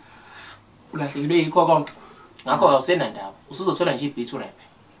ukuthi ulahlekelwe yikho konke ngakho awusena ndaba usuzothola nje ibeat rap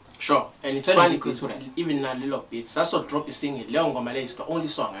sure and it's funny because even na little beat saso drop a single leyo ngoma le is the only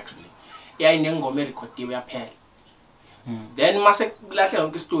song actually yayinengoma erecorded yaphela then mase lahle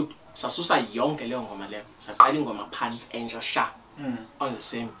yonke studio sasusa yonke leyo ngoma leyo saqala ingoma phansi entsha sha on the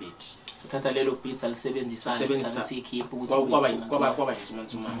same beat sathatha lelo beat alisebenzisa sasikhipha ukuthi kwaba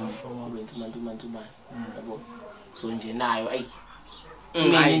intsuma yabo so nje nayo ayi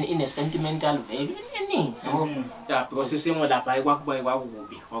ine sentimental value eningi yabo yeah because isimo lapha ayikwakubayi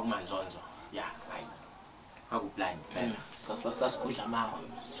kwakubi kwakumanzonzo yeah hayi akublind phela sasikudla mawa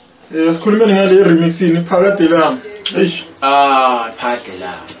sikhulumeni ngale remix ini phakade lami eish phakade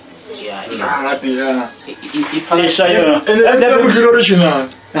la yeah phakade la ishaya the original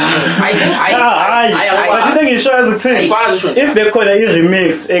I think ishoya ukuthi if bekhona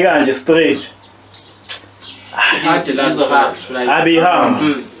i-remix ekanje straight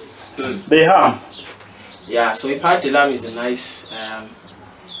beham yeah so iphakade lami is a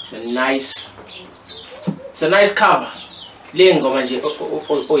nice cover le ngoma nje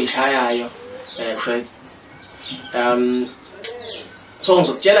oyishayayo so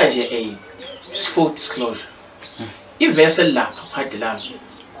ngizokutshela nje full disclosure iverse lapha phakade lami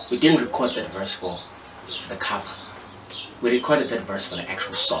we didn't record that verse for the cover. We recorded that verse for the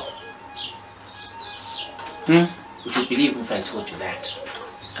actual song. Would you believe if I told you that?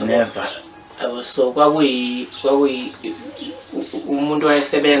 Never. So kwakuyi umuntu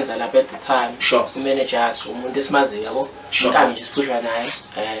wayesebenza lapha at the time. Sure. Manager umuntu esimaziyo yabo. Nkabi nje siphusha naye.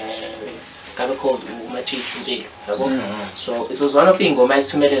 Nkabi called uMachithi Mpilo yabo. So it was one of ingoma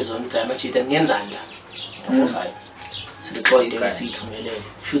esithumele zona ukuthi Machithi ngiyenzani la. Yabo. Sirecord esithumelele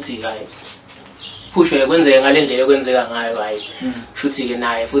futhi hayi pusho yakwenzeka ngalendlela okwenzeka ngayo hayi futhi ke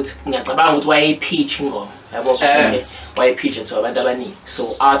naye futhi ngiyacabanga ukuthi wayepitch ingoma yabo wayepitch ethi abantu abaningi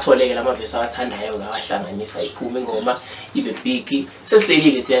so atholeke lamavesi awathandayo ngawahlanganisa iphuma ingoma ibe big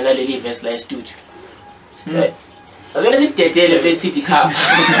sesileli ke thina naleli verse la studio asibene sidedele bethi cover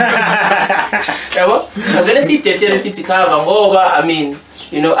yabo asibene sidedele sithi cover ngoba I mean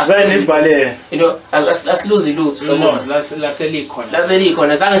you know as lose lutho no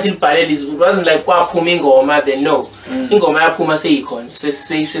laselikhona zange silibhalele it wasn't like kwaphuma ingoma then no ingoma yaphuma seyikhona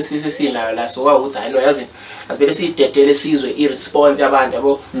sesinayo la so kwakuthi hayi no yazi asibele sidedele sizwe iresponse yabantu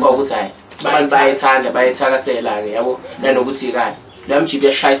yabo kwakuthi hayi abantu bayithakasela ke yabo nanokuthi kani lamjibi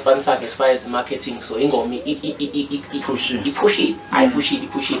yashaya ispan sakhe as far as marketing so ingoma ipush it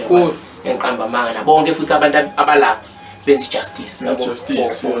cool enqamba manga nabonke futhi abantu abalapha benza justice yabo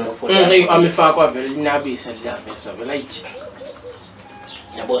for amifakwa vele inabisa liyabesa vele ayithi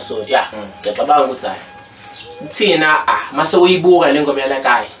yabo so yeah ngiyacabanga ukuthi hayi thina mase uyibuka lengoma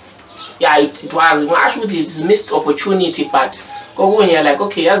yalakaya yeah it was ngasho ukuthi it's missed opportunity but kokunye like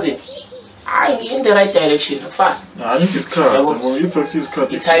okay yazi I'm in the right direction. Fine. I think it's cards. If I see it's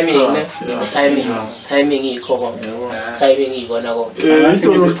cards, timing is cover. Timing is gonna go. It's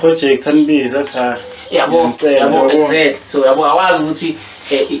a project and that's exact. So I was ukuthi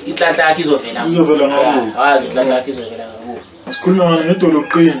itlantla izovela. Awazi itlantla izovela ngabo. Asikhuluma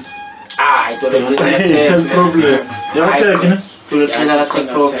ngedoloqini. Idoloqini problem. Yakutheka ne?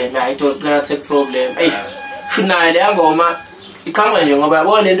 Idoloqini take problem. Hey, shuna le ngoma iqhamuka nje ngoba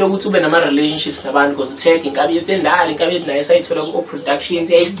yabona lento ukuthi ube nama relationships nabantu because utag Nkabi yethi endala Nkabi yethi naye sayithola ku productions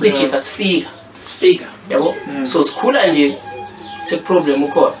yayisicije Speeka yabo so sikhula nje take problem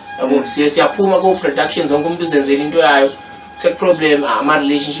ukhona yabo siyaphuma ku productions wonke umuntu uzenzela into yayo take problem ama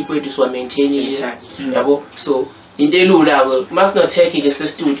relationship wethu siwa maintain it yabo so into elula ke must not take ke se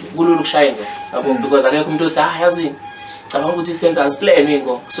studio kulula ukushaya ngoma yabo because akekho umuntu othi yazi cabanga ukuthi senza as plan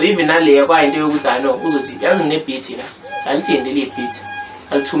wingo so even nale kwa into yokuthi no uzothi yazi ngine beat la salithi indile beat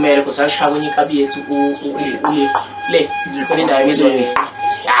alithumele because alishaya kwenye Nkabi yethu uliqo le kulindawo ibizwa ke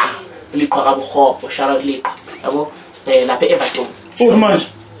uliqo kabuhobo shara uliqo yabo lapha eVerton manje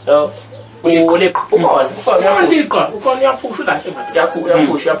uliqo ukhona yaphusha la eVerton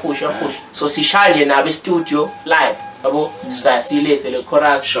yaphusha so sishanje nabe studio live yabo siyilese le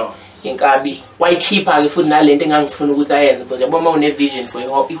chorus sure Nkabi wayikhipha ke futhi nalento engangifuna ukuthi ayenze because yabona une vision for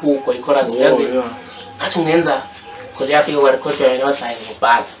ihook or ichorus uyazi ngathi ungenza because yafika wa record yena wathi hayi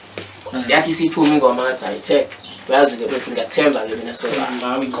ngibhala siyathi siphume ingoma ngathi hayi tech uyazi ke bethi ngiyathemba ke mina so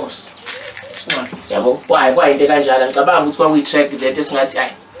ngawe inkosi yabo kwa into kanjalo ngicabanga ukuthi kwakuyi track that esingathi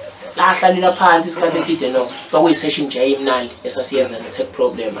hayi lahlalila phansi isikhathi eside no kwakuyi session nje emnandi esasiyenza ne tech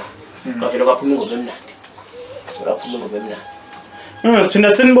problem kwavela kwaphuma ingoma emnandi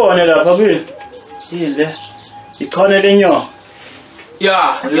Siphinda sinibone lapha kwini. Yile. Ichone lenyo.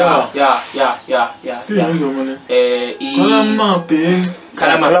 Yeah.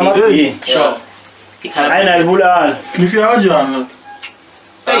 Khala-mabhinca. Sure. Ayina libulala. Nifika kanjani?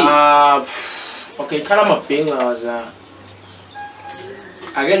 Okay, khala-mabhinca was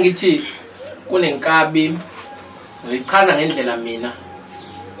ake ngithi kunenkabi ngichaza ngendlela mina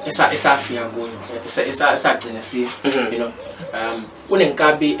esafika kuyo esagcina si you know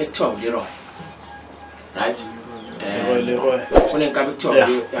kunenkabi ekuthiwa uLeroy right kunenkabi ekuthiwa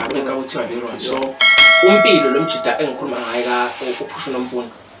kunenkabi ekuthiwa uLeroy so umpilo lo mjida engikhuluma ngaye ka uphusha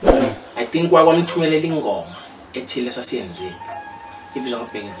nomfundo I think kwakwamthumelela ingoma ethile sasiyenzile ibizwa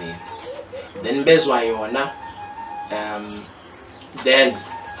ngobhekiveli then bezwa yona then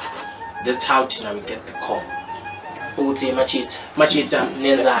that's how we get the call ukuthi machita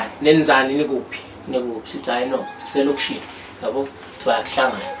nenzani nikuphi sithi hayi no selokishini yabo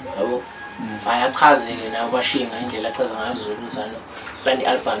twahlangana yabo ayachazeke nayo bashinga indlela achaza ngayo Zulu ukuthi no plan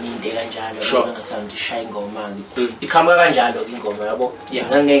album inde kanjalo bengathanda ishaya ingoma ke ikhamba kanjalo ke ingoma yabo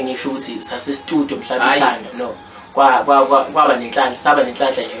ngangeke ngisho ukuthi sase studio mhlawumbe ikhanda no kwaba nenhlanhla saba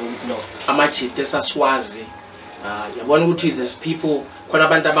nenhlanhla nje ukuthi no amajita esasiwazi yabona ukuthi there's people khona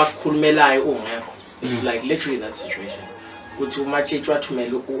abantu abakhulumelayo ungekho. It's like literally that situation. Uthi uMachechi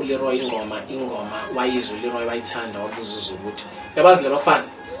wathumela uLeroy ingoma wayizwa uLeroy wayithanda wabuza ukuthi yabazi labafana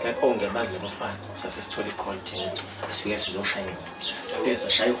like ngiyabazi labafana sasesithola icontent asifike sizoshaya ingoma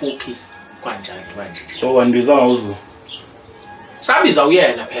sashaya ihooki kanjani manje wandizwa ngawuzu sabiza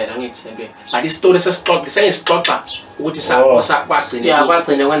uyena phela ngithi but istory sesixoxa ukuthi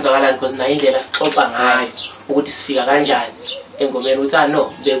kwagcina kwenzakalani because na indlela sixoxa ngayo ukuthi sifika kanjani engomeni uthi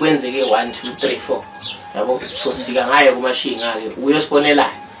no bekwenzeke 1 2 3 4 yabo so sifika ngayo kumashinga ke uyosifonela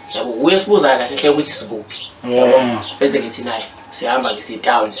yabo uyesibuza kahle ukuthi sikuphi bese ngithi naye sihamba ke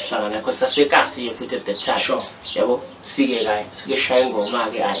sitown sihlangana because sasekasi futhi at the time yabo sifike kaye sike shaya ingoma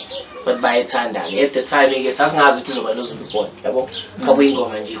ke hayi but bayithanda ke at the time ke sasingazi ukuthi izoba lozulubona yabo kabe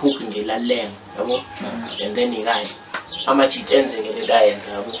ingoma nje hook nje lalenga yabo and then ikaye amajit enzeke lento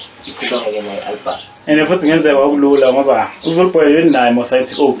ayenza yabo iphuma ke naye album and futhi ngenzeka wakulula ngoba uzulubhoyela naye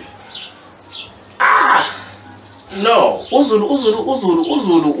mosayithi kuphi no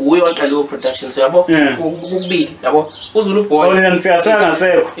uzulu uwe waqala production so yabo ukubili yabo uzulu boy wona nifika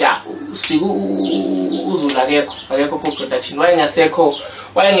sangasekho yeah usifika uzulu akekho ku production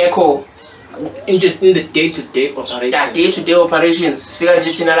wayengekho in the day to day operations sifika nje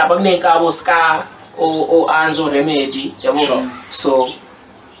thina lapha kunenkabo ska o anzo remedy yabo so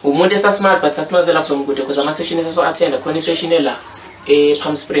umuntu esasimazi but sasimazela from good because ama session esaso attend khona session la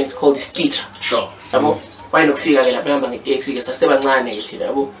Palm Springs called Speeka. Sure. Yabo. Why nokufika ke lapha ehamba ngeTaxi ke sasebancane ke thina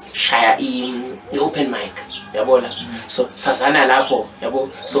yabo shaya open mic yabo la so sazana lapho yabo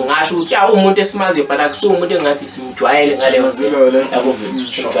so ngasho ukuthi umuntu esimaziyo but akusuka umuntu engathi simjwayele ngaleyo yabo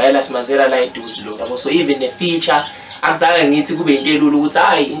simjwayela simazela la eduze lo yabo so even the feature akuzange ngithi kube into elula ukuthi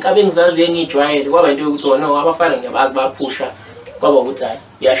hayi Nkabi engizazi engijwayele kwaba into yokuthi no abafana ngiyabazi baphusha kwaba ukuthi hayi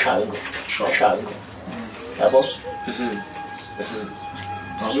iyashaya ngo yabo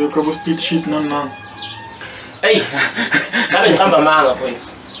Akukho ku split sheet nana. Hey, ngabe ngiqamba manga mfowethu.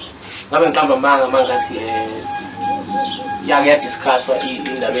 Ngabe ngiqamba manga mangathi yake discusswa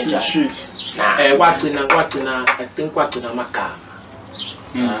indaba enjalo. Kwagcina I think kwagcina amagama.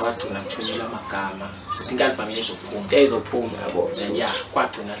 Kwagcina kuthonyela amagama. I think album ezophuma yabo. Yeah,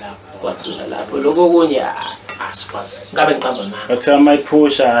 kwagcina lapho. Lokho kunye asikwazi. ngabe ngiqamba manga. Bathiwa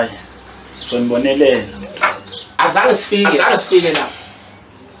mayiphusha hayi. Sonibonelele. Azange sifike lapho.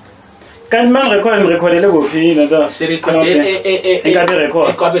 Kanti man recordele kuphi lento? Sirecordele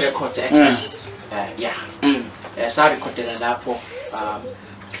Nkabi records access. Yeah. Sarecordela lapho.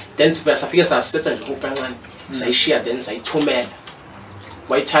 Then safike sasetha nje kukancane. Sayishare then sayithumela.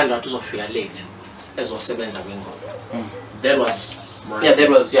 Wayithanda ukuthi uzofika late ezosebenza kwingoma. That was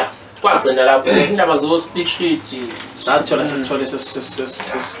kwagcina lapho indaba zo split sheet sathola sesithole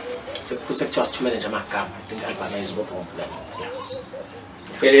futhi kuthiwa sithumele nje amagama. I think album ezophuma.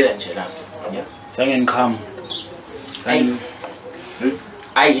 Phelela nje lapho. Sange ngiqhamu.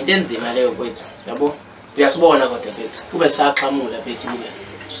 Hayi into enzima leyo kwethu yabo uyasibona kodwa mfethu kube saqhamula mfethu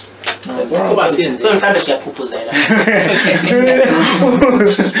Kuba siyenze. Mhlawumbe siyaphuphuzela.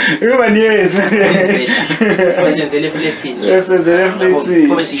 Kuba niyezi. Kwesenzele fletini. Yesenzele fletini.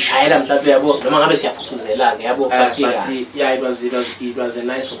 Kube sishayela mhlawumbe yabo noma ngabe siyaphuphuzela ke yabo but yeah it was a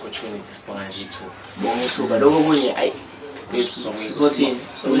nice opportunity sibonga nje ithuba. Bonga ithuba lokho kunye ayi Zothini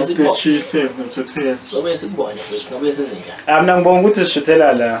sobe sikubone mfethu ngabe senze njani Mina ngibonga ukuthi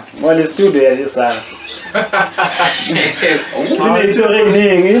sishuthela la ngale studio yalesa Sinetore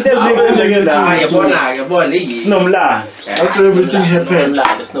iningi into eziningi la yabona yini sinomlando After everything happened.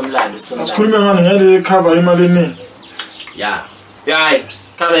 sinomlando Sikhulume ngani ngale cover imali eningi. hayi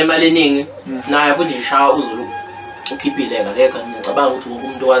cover imali eningi naye futhi ngishawa uzulu uphiphileka akekho ngicabanga ukuthi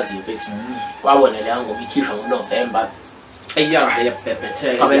umuntu owaziyo mfethu kwabona le ngoma ikhishwa ngoNovember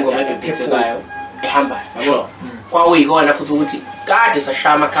yabebetheka ingoma ebhebhethekayo ehambayo yabo kwakuyikona futhi ukuthi kade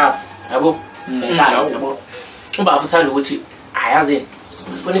sashaya amakhava yabo yabo uba uthanda ukuthi ayazi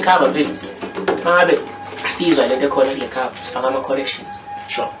sibona ikhava mfethu mangabe asizwa lento ekhona kule khava sifaka ama collections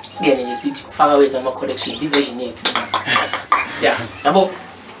sure singene nje sithi kufaka wethu ama collections division yethu yabo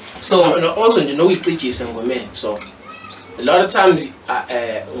so also nje nokuyicijisa ngomeni so a lot of times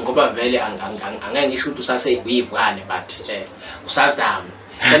ngoba vele angeke ngisho ukuthi usase uyivukane but usazama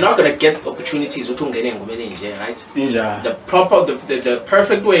they're not going to get opportunities ukuthi ungene engomeni nje right the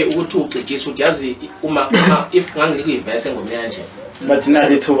perfect way ukuthi ucijisa ukuthi yazi uma if nganginika iverse engomeni kanje but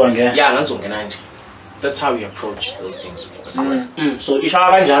nathi thuba ngeke ngangizongena nje that's how you approach those things so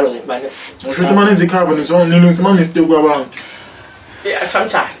ishawa kanjalo ke bani Ukuthi manje izikhaba nilungisa manje isiteke kwabantu. Yeah,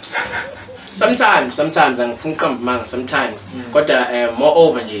 sometimes angifuna uqamba manga sometimes kodwa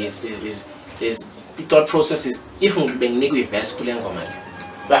moreover nje is the thought process is if ngibenginika iverse kule ngoma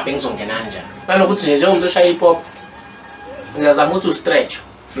le bengizongena kanjani banokuthi nje njengomuntu oshaya hip hop ngiyazama ukuthi stretch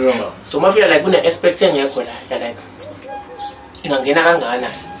sure so mafika like une aspect engekho la like ingangena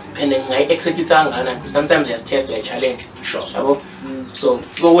kangana phela ngai execute kangana sometimes just test the challenge sure yabo so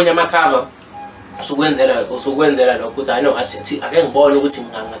kokunye ama cover usukwenzela lokho ukuthi I know athi ake ngibone ukuthi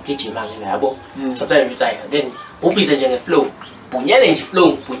ngangagijima ngene yabo sometimes uthi then ubise nje ngeflow bunyele nje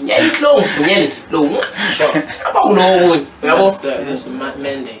flow sure abakunokunye yabo that's the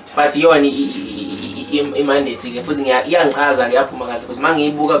mandate but yona i-mandate ke futhi iyangichaza ke yaphuma kahle because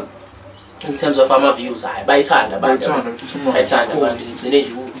mangiyibuka in terms of ama views hayi bayithanda abantu ngene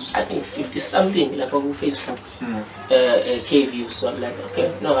nje I think 50 something lapha ku Facebook K views so I'm like okay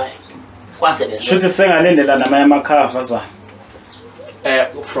no hayi Should sengalendela namanye amakhava za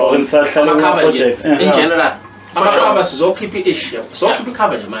from project in general amakhava sizokhipha ish sizokhipha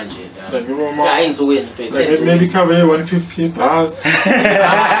cover nje manje insukwini mfethu Maybe cover 150 bars.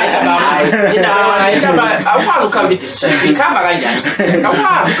 awukwazi ukhava district ikhava kanjani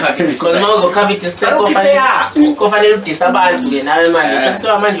awukwazi ukhava district because manje ukhava district kofanele udisa abantu ke nawe manje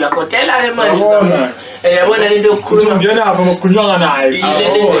sekuthiwa manje uyakhothela ke manje yabona lento yokukhuluma Ngena apha makhulunywa naye.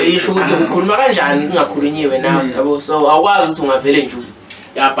 Ile nto isho ukuthi ukhuluma kanjani kungakhulunyiwe nawe yabo so awukwazi ukuthi ungavele nje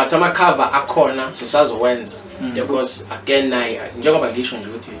but ama cover akhona sisazowenza because again njengoba ngisho nje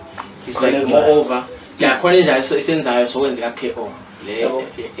ukuthi it's like moreover khona nje isenzayo sokwenzeka KO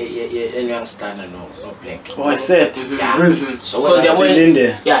youngstana no black. Oh, I said. So because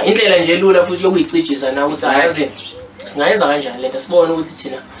yeah, indlela nje lula futhi yokuyicijisa na ukuthi ayazi singayenza kanjani lento sibone ukuthi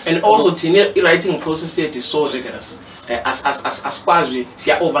thina. And also thina i-writing process yethu is so rigorous. Asikwazi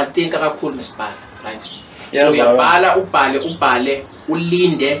siya overthink kakhulu mesibhala, right? So uyabhala ubhale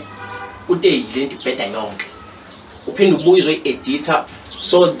ulinde ude lento ibheda yonke. Uphinde ubuyizwe i-editor.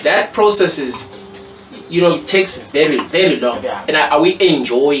 So that process is, you know, it takes very, very long. And we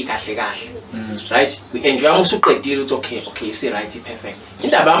enjoy kahle, right? We enjoy usuqedile uthi okay, see right, perfect.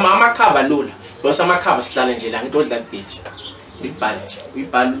 Indaba ama-cover lula. Because ama-cover sihlala nje la ngitoli that bit. We bhala.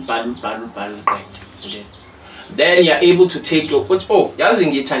 Then you're able to take your yazi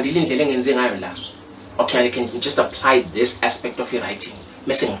ngiyithandile indlela engenze ngayo la. Okay, I can just apply this aspect of your writing.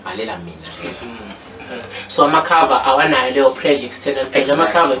 Mese ngibhalela mina. So ama-cover awanayo leyo pressure external pressure.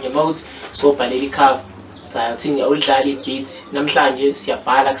 Ama-cover nje mawuthi so bhalela i-cover. Sayathinga udlala i-beat namhlanje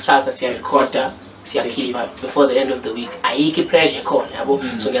siyabhala kusasa siyarecorda siyakhipha before the end of the week. Ayikho pressure khona yabo.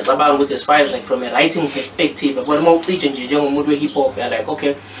 So ngiyacabanga ukuthi as far as like from a writing perspective, yabo uma ucije nje njengomuntu we-hip hop you're like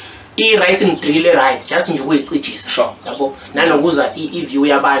okay, i-writing drill right just nje ukuyicijisa yabo, nanokuza i-view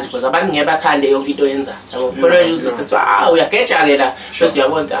yabantu because abantu ngeke bathande yonke into yenza yabo. Khona nje uzothi uyageja ke la bese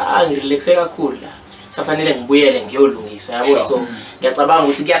uyabona ngirelaxe kakhulu la safanele ngibuyele ngiyolungisa yabo. So ngiyacabanga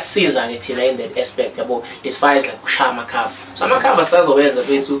ukuthi kuyasiza ke thina in that aspect yabo as far as like ushaya ama-cover. So ama-cover sazowenza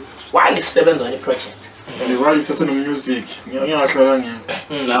bethu while sisebenza on i-project. While sithatha no-music ngiyahlola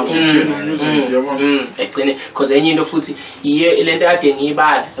music yabo. Egcine because enye into futhi iye lento kade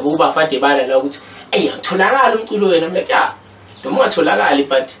ngiyibala yabo ubafade ibala la ukuthi angitholakala umculo wena. I'm like noma ungatholakali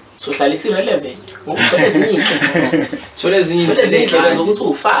but sohlala irelevant. Ngokuthola ezinye indlela zokuthi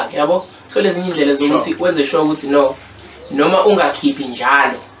ufake yabo. So lezinye indlela zokuthi wenze sure ukuthi no noma ungakhiphi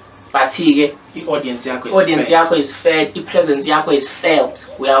njalo but ke i-audience yakho is fed, i-presence yakho is felt.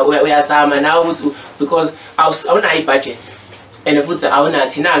 Uyazama now ukuthi because awunayo i-budget and futhi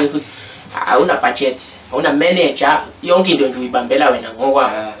awunathina ke futhi awuna budget, awuna manager, yonke into nje uyibambela wena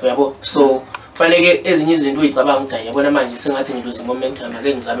ngokwayo uyabo. So fanele ezinye izinto uyicabanga ukuthi yabona manje sengathi ngiluze momentum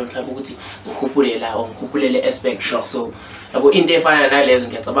ake ngizame mhlawumbe ukuthi ngikhuphule la or ngikhuphule le aspect. So yabo into efana nalezo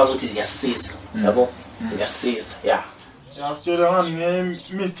ngiyacabanga ukuthi ziyasiza yabo, ziyasiza. Sitshela ngani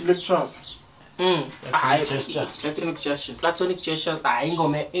nge-missed lectures. Platonic gestures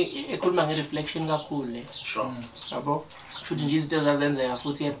ingoma ekhuluma nge-reflection kakhulu le. Yabo futhi nje izinto ezazenzeka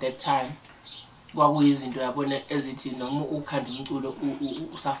futhi at that time kwakuyizinto yabona ezithi noma ukhanda umculo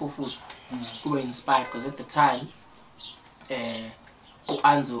usafufuza kube inspired because at the time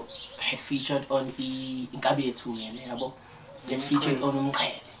anzo had featured on Nkabi yethu yena yabo, they featured on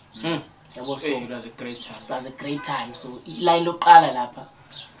umqhele yabo. So it was a great time. So line loqala lapha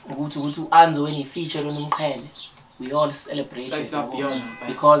ukuthi anzo when he featured on umqhele we all celebrated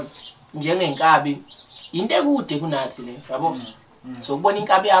because njengeNkabi into ekude kunathi le yabo. So ukubona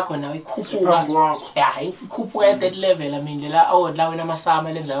Nkabi yakho nawe ikhuphuka ikhuphuka at that level. I mean lela award la wena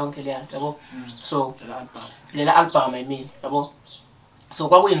masama lenza yonke le yabo. So lela album I mean yabo. So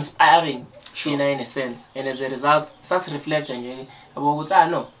kwaku inspiring thina in a sense, and as a result sasireflect nje yabo ukuthi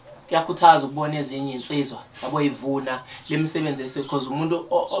no kuyakhuthaza ukubona ezinye insizwa yabo ivuna lemsebenzi because umuntu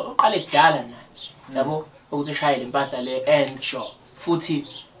oqale kudala naye yabo ukuthi ushayele impahla le and futhi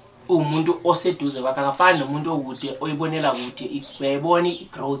umuntu oseduze kwakhe akafani nomuntu okude oyibonela kude. Uyayibona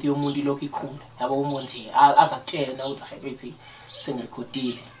i-growth yomuntu lokhu ikhula yabo. Umuntu azakutshela na ukuthi hayi bethi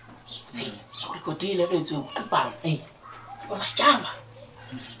sengirecordile uthi sorecordile bethu album masijava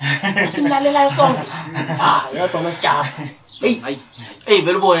simlalela song yodwa masijava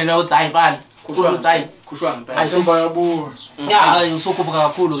vele ubone na uthi hayi fana usokhuphuka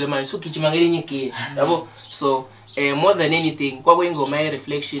kakhulu ke manje usugijima ngelinye igear yabo. So more than anything kwakuyingoma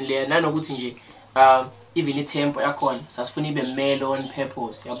ye-reflection leya nanokuthi nje even i-tempo yakhona sasifuna ibe mellow on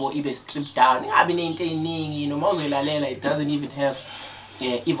purpose yabo, ibe stripped down, ingabi nento eyiningi noma uzoyilalela it doesn't even have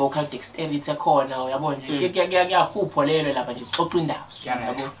i-vocal dexterity yakhona yabo. Nje kuyakupholelwe lapha nje xoxa indaba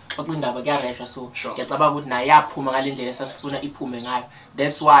yabo, xoxa indaba kuyaresha. So ngiyacabanga ukuthi naye yaphuma ngale ndlela esasifuna iphume ngayo.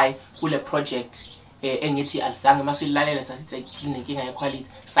 That's why kule project engithi alizange masilalela sasithi inenkinga ye-quality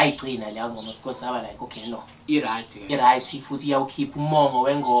sayigcina leya ngoma because saba like okay no i-right futhi iyawukhipha umongo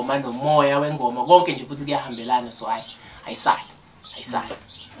wengoma nomoya wengoma konke nje futhi kuyahambelana. So ayisali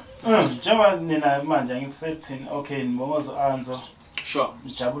njengoba nina manje ngisethini okay nibongozo anzo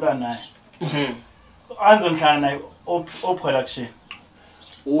ngijabula naye anzo ngihlangana naye o-production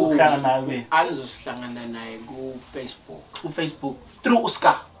uhlangana naye anzo sihlangana naye ku-Facebook through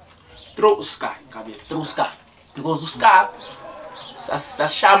Uska because Uska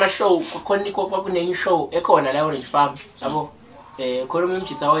sasishaya ama-show khona kunenye show ekhona la Orange Farm yabo. khona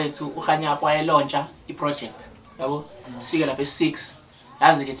umjitsa wethu ukhanyapho wayelauncha iproject yabo sifike lapha e6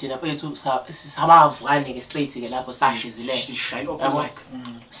 yazi ke thina wethu sabavukani ke straight ke lapho sashizile sishayile open mic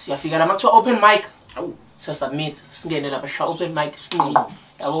siyafika la makuthiwa open mic awu siyasubmit singene lapha sha open mic sinqo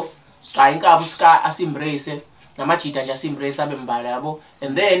yabo cha Nkabi uSka asimbrace namajita nje asimbrace abe mbala yabo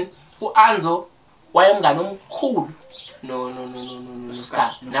and then uanzo wayemngane omkhulu no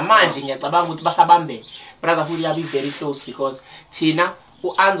Ska namanje ngiyacabanga ukuthi basabambene brother futhi yabe very close because thina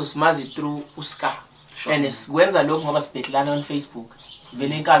uanzo simazi through uSka and sikwenza lokho ngoba sibhedlana on Facebook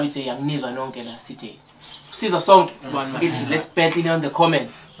vele Nkabi ithi yanginizwa nonke la sithi siza sonke ithi let's battle on the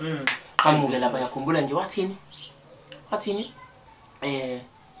comments qamuke lapha yakhumbula nje wathini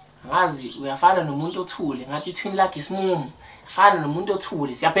ngazi uyafana nomuntu othule ngathi twin lakhe isimumu fana nomuntu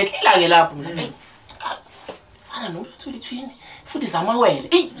othule siyabhedlela ke lapho mina fana nomuntu othule twin futhi zamawele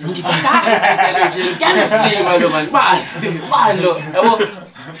ngidikaka nje ngamsima lo bani lo yabo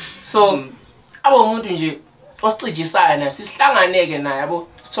so abo umuntu nje osicijisana sisihlanganeke naye yabo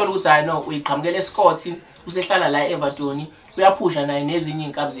sithola ukuthi hayi no uyiqhamukele eScott usehlala la eEverton uyaphusha naye nezinye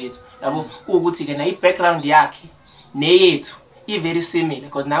inkabi zethu yabo ukuthi ke na i-background yakhe neyethu very similar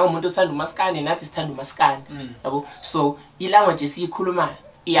because nawe umuntu othanda umaskani nathi sithanda umaskani yabo so ilanguage esiyikhulumayo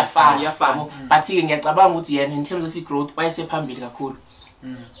iyafana yabo but ke ngiyacabanga ukuthi yena in terms of growth wayesephambili kakhulu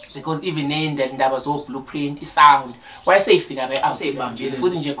because even indaba zo blueprint isound wayeseyifika re-out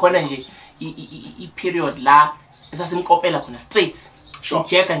futhi nje khona nje i-period la esasimkopela khona straight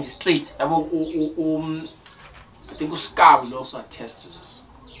ujeka nje straight yabo I think uSka will also attest to this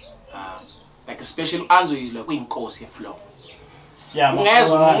like especially anzo like kuyinkosi yeflow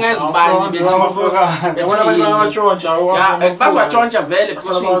ungeza ubani baswatshontsha vele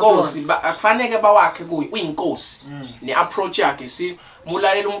because uyinkosi akufaneke bawakhe kuye uyinkosi ne-approach yakhe si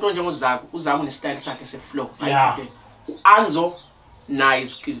mulalela umuntu onjengozakho uzakho ne-style sakhe se-flow u-anzo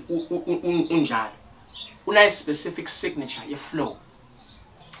nice unjalo una specific signature ye-flow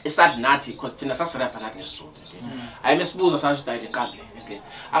esathi nathi because thina sasirapha nathi ngesizulu hayi mesibuza sathi dayile Nkabi le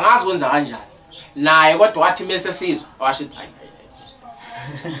angazi kwenza kanjani naye kodwa wathi mase sizwe washo hayi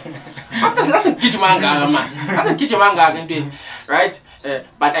right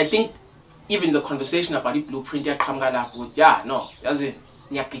but I think even the conversation about the blueprint yaqhamuka lapho yeah no yazi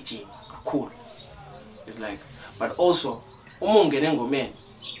ngiyagijima kakhulu it's like but also uma ungena engomeni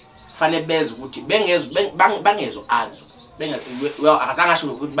fanele beze ukuthi bangezwe anzo well akazange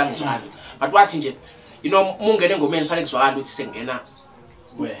asho ukuthi bangezwe anzo but wathi nje you know uma ungena engomeni fanele kuzwakala ukuthi sengena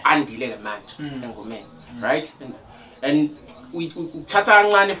Andile ke manje engomeni right and we uthatha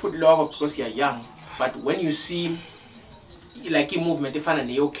kancane futhi lokho because you are young but when you see like a movement efana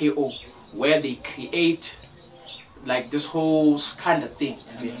ne-OKO where they create like this whole kind of thing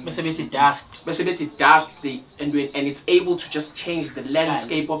bese bethi dust and it's able to just change the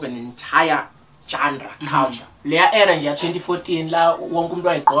landscape of an entire genre culture leya era nje ya 2014 la wonke umuntu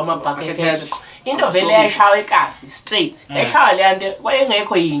wayegqoka ama-bucket into vele yayishawa ekasi straight yayishawa leya nto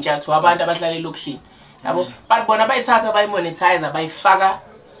wayengekho yintsha to abantu abahlala elokishini yabo but bona bayithatha bayimonetize bayifaka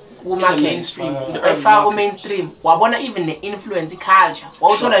ku-mainstream bayifaka ku-mainstream wabona even ne-influence culture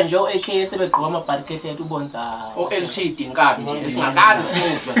wawuthola nje o-AK sebegqoka ama-bucket ubonza o-LT Nkabi nje esingakazi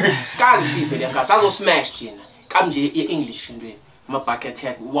simuzwe sikazi sizwe le Nkabi sazosmash thina Nkabi nje i-English ntweni ama-bucket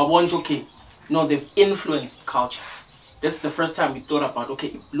hat wabona okay no they've influenced culture. That's the first time we thought about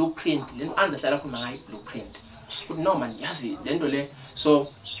okay blueprint lento anzahlala khona ngayi blueprint but no man yazi lento le so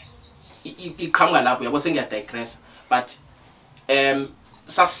iqhamuka lapho yabo sengiya digress but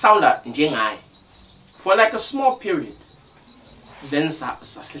sasounda njengaye for like a small period then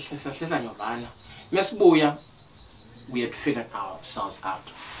sasihlela nyovana mesibuya we had figured ourselves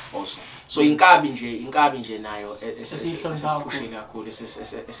out also so Nkabi nje nayo esihlonisha kakhulu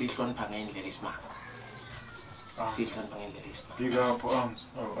esihlonipha ngendlela isimanga sihlonipha ngendlela isimanga big up arms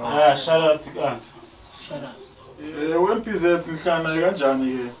shout out to Anzo shout out MBzet nihlana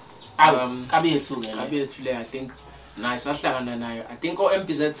kanjani ke Nkabi yethu le I think nice ahlangana nayo I think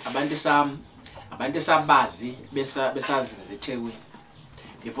MBzet abantu esabazi besazinze eThekwini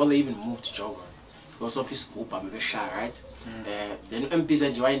before they even moved to Joburg because of his group abebesha right then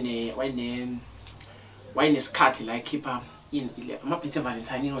MBzet nje wayne skhathi la ekhipha ama-beat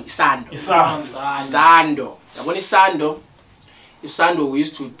Valentine isando yabona isando we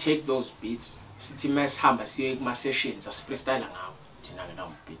used to take those beats sithi masihamba siye kuma sessions as freestyle ngawo thina ke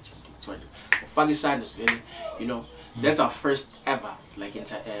nawo beat ufaka isando sivele you know that's our first ever like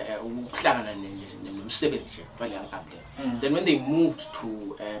ukuhlangana nomsebenzi nje wale Nkabi then when he moved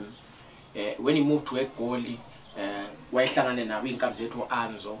to eGoli wayehlangana nabo inkabi zethu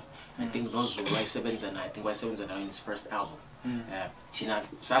Anzo I think noZulu wayesebenza naye I think wayesebenza naye in his first album thina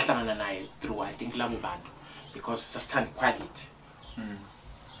sahlangana naye through I think labo bantu because sasithanda quality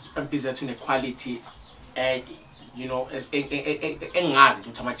MBzet une quality you know engazi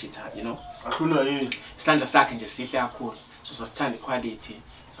ukuthi amajita you know akhulwa yini isandla sakhe nje sihle kakhulu so sasithanda quality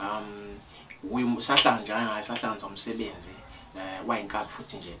sahlangana nje ngaye sahlanganisa umsebenzi wayiNkabi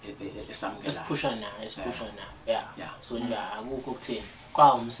futhi nje esamukela esiphusha na yeah so nje akukho kuthini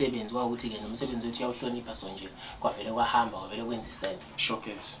kwa umsebenzi ukuthi ke nomsebenzi uthi uyawuhlonipha so nje kwavele kwahamba kwavele kwenza isense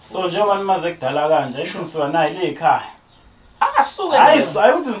showcase so njengoba nimaze kudala kanje isisuka naye le ekhaya asuka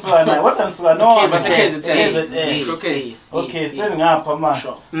ayithi nisuka naye kodwa nisuka no showcase okay sengapha manje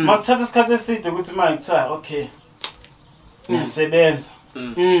makuthatha isikhathi eside ukuthi manje kuthiwa okay nisebenza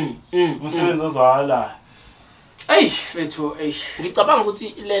umsebenzi ozwakalayo fethu ngicabanga ukuthi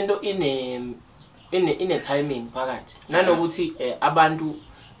lento ine timing phakathi nanokuthi abantu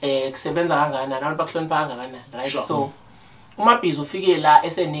kusebenza kangakanani abantu bakuhlonipha kangakanani right so umabhizi ufike la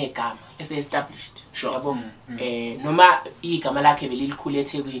esenegama ese-established yabo noma igama lakhe belilikhulu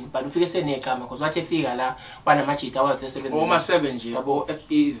eThekwini but ufike esenegama because wathi efika la banamajita awathi esebenza oma 7 nje yabo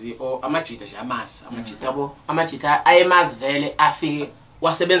FEs o amajita nje amajita yabo amajita ayemazi vele afike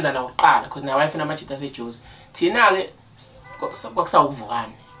wasebenza nawo uqala because naye wayefuna amajita aseJozi thina ke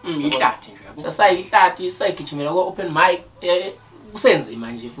kwakusawuvukani ihlathi nje yabo sasayihlathi sayigijimela ko open mic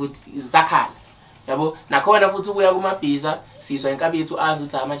kusenzima nje futhi izakhala yabo nakhona futhi ukuya kumabhiza sizwa Nkabi yethu anzo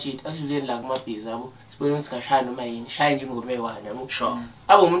uthi amajita asidluleni la kumabhiza yabo sibone ukuthi ngashaya noma yini shaye nje ngomewana yabo sure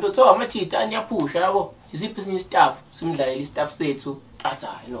abo umuntu otho amajita aniyaphusha yabo isiphi isinye staff simdlalela istaff sethu athi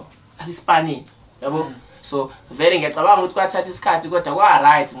no asispanini yabo so vele ngiyacabanga ukuthi kwathatha isikhathi kodwa kwa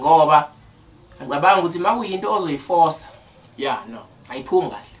right ngoba ngicabanga ukuthi makuyinto ozoyiforce yeah no ayiphumi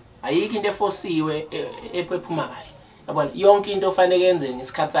kahle ayikho into eforsiwe ephuma kahle yabona yonke into ofanele yenze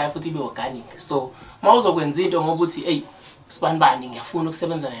ngesikhathi sayo futhi ibe organic so mawuzokwenza into ngoba uthi hey sibanibani ngiyafuna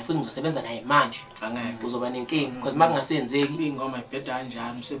ukusebenza naye futhi ngizosebenza naye manje angeke uzoba nenkingi because makungasenzeki ingoma ibheda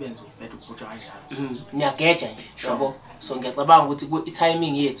kanjani umsebenzi ubheda ukhutshwa kanjani niyageja nje yabo so ngiyacabanga ukuthi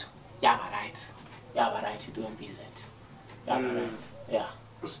i-timing yethu yaba right to MBzet yaba right yeah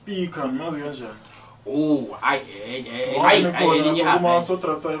Speeka mazi kanjani elinye uma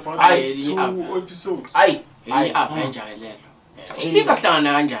sotra cypher two episodes elinye enjayelelo Speeka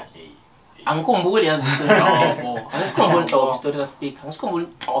sihlangana kanjani angikhumbuli yazi isitori angisikhumbuli inhlobo isitori kaSpeeka angisikhumbuli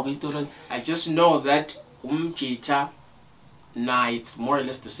inhlobo isitori I just know that umjita nah it's more or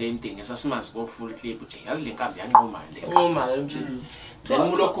less the same thing esasimazi go full clip nje yazi le Nkabi yanqoma le nqoma umjita then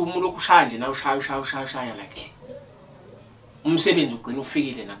mulokhu ushaya nje na ushaya like umsebenzi ugcina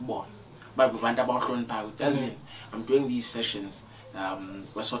ufikile nakubona babe abantu abahloniphayo ukuthi I'm doing these sessions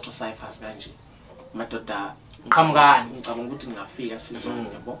wesotra ciphers kanje madoda qhamukani ngicabanga ukuthi ngingafika sizone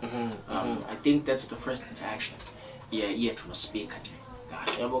yabo I think that's the first interaction yethu no Speeka nje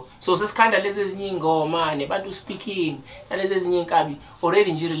yabo so sesikhanda lezi ezinye ingoma nebantu speaking nalezi ezinye Nkabi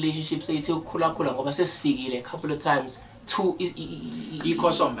already nje relationships ethe ukukhula ngoba sesifikile a couple of times to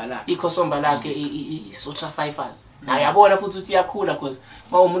ikhosomba lakhe isotra ciphers naye yabona futhi uthi iyakhula because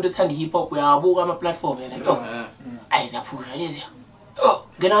umuntu uthanda hip hop uyabuka ama platform yena yo ayizaphusha lezi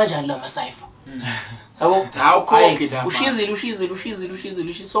ngena kanjani la cypher yabo awukhokhi la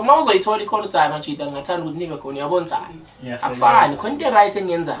ushizile so mawuzoyithola ikhona time majita ngingathanda ukuthi nibe khona yabona afani konke right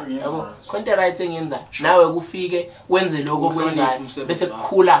engenza yabo konke right engenza nawe kufike wenze lokho okwenzayo bese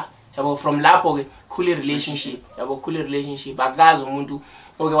kukhula yabo from lapho ke khule relationship yabo khule relationship akazi umuntu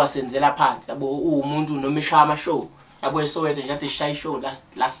oke wasenzela phansi yabo umuntu noma eshaya ama show yabo eSoweto nje athi shaya show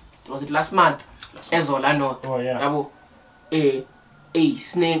last month ezola north yabo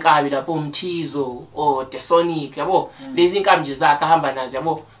sine Nkabi lapho umthizo o the Sonic yabo lezi Nkabi nje zakhe ahamba nazo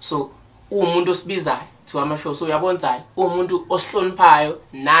yabo so umuntu osibizayo to ama show so yabonzayo umuntu osihloniphayo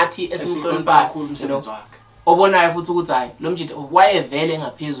nathi esimhloniphayo umsebenzi wakhe obonayo futhi ukuthi hayi lo mjita wayevele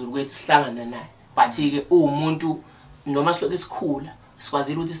ngaphezulu kwethu sihlangana naye but ke umuntu noma sihloko esikhula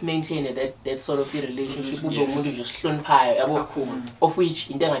sikwazile ukuthi simaintain that sort of relationship ube umuntu nje sihloniphayo yabo of which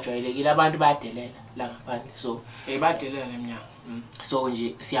into engajwayelekile abantu bayadelela la ngaphandle so bayadelela eminyaka so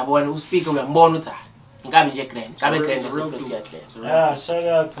nje siyabona uSpeeka uyambona ukuthi Nkabi nje grand ngaseplothi yakhe yeah shout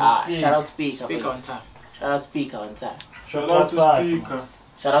out to Speeka on time shout out to Speeka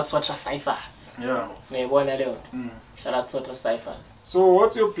shout out to Sotra Ciphers yeah ngiyibona leyo shout out to Sotra Ciphers so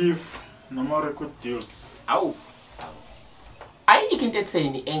what's your beef noma record deals ayikho into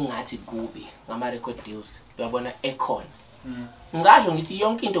etheni engathi kubi ngama record deals uyabona ekhona ngasho ngithi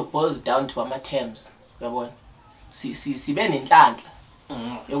yonke into boils down to ama terms uyabona sibe nenhlanhla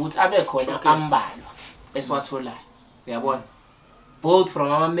yokuthi abe khona ambalwa esiwatholayo uyabona both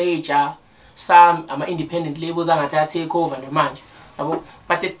from ama major some ama-independent labels angathi take over namanje yabo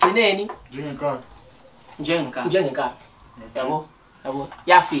but ekugcineni njengenkabi yabo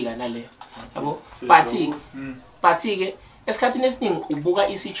yafika naleyo yabo but ke esikhathini esiningi ubuka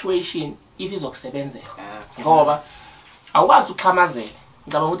i-situation if izokusebenzela ngoba awukwazi ukuxhamazela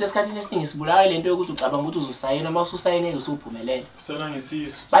ngicabanga ukuthi esikhathini esiningi sibulawa lento yokuthi ucabanga ukuthi uzosayina uma ususayineke usuphumelele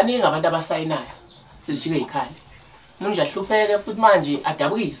baningi abantu abasayinayo izijike ezikhali umuntu nje ahlupheke futhi manje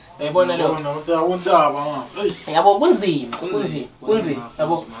adabukise uyayibona leyo yabo kunzima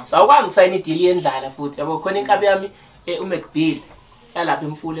yabo awukwazi ukusayina ideal yendlala futhi yabo khona inkabi yami uMcBill yalapha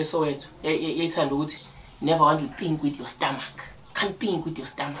emfule Soweto yayithanda ukuthi never want to think with your stomach. Can't think with your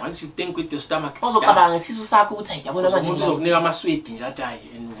stomach. Once you think with your stomach, uzocabanga isisu sakho ukuthi yabona manje uzokunika ama-sweet nje athi hayi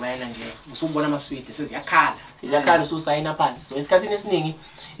and wena nje usubona ama-sweet seziyakhala ususayina phansi. So esikhathini esiningi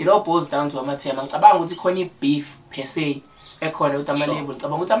it all boils down to amathema. Ngicabanga ukuthi khona i-beef per se ekhona ukuthi ama-label.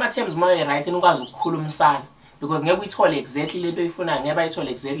 Ngicabanga ukuthi ama-terms uma right ukwazi ukukhulumisana because ngeke uyithole exactly lento oyifunayo, ngeke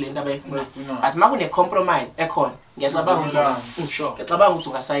bayithole exactly lento abayifunayo. But uma kune compromise ekhona ngiyacabanga ukuthi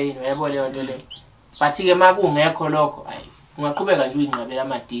ungasayini uyabo leyo nto leyo. But ke makungekho lokho ayi ungaqhubeka nje uyinqabela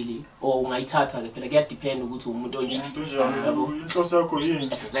amadili or ungayithatha ke phela kuya depend ukuthi umuntu onjani yabo inhloso yakho yini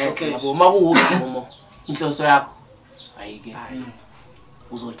exactly yabo makuwudumo inhloso yakho ayike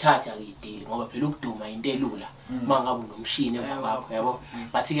uzolithatha ke idili ngoba phela ukuduma into elula mangabe unomshini emva kwakho yabo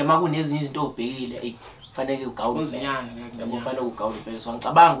but ke makunezinye izinto obhekile kufanele ugawuzinyana yabo kufanele ugawubheke so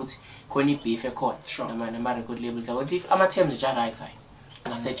ngicabanga ukuthi khona ibeef ekhona nama record label ukuthi if ama terms nje right hayi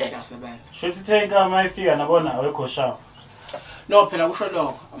ngasebenza should take mayifika nabona awekho sharp no phela kusho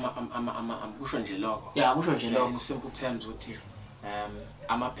lokho kusho nje lokho kusho nje lokho in simple terms ukuthi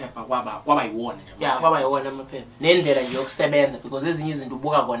amaphepha kwaba yiwona nje kwaba yiwona amaphepha nendlela nje yokusebenza because ezinye izinto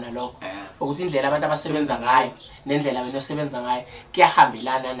ubuka kona lokho ukuthi indlela abantu abasebenza ngayo nendlela wena osebenza ngayo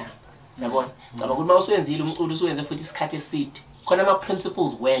kuyahambelana na yabona ngaba ukuthi mawuswenzile umculo usuwenze futhi isikhathi eside khona ama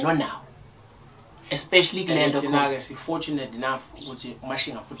principles wena onawo especially kulento ke si fortunate enough ukuthi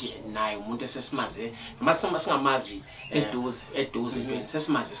umashinga futhi naye umuntu esesimaze noma singamazi eduze entweni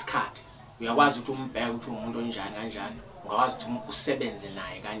sesimaze isikhathi uyakwazi ukuthi umbheke ukuthi umuntu onjani kanjani ungakwazi ukuthi usebenze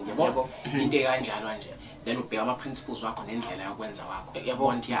naye kanje yabo into kanjalo nje then ubheka ama principles wakho nendlela yokwenza wakho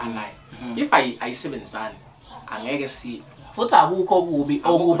yabo nti align if ayisebenzisana angeke si futhi akukho kubi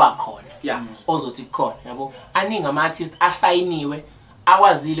okuba khona ozothi khona yabo aningi ama artists asayiniwe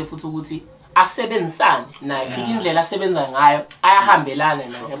akwazile futhi ukuthi asebenzisane naye futhi indlela asebenza ngayo ayahambelana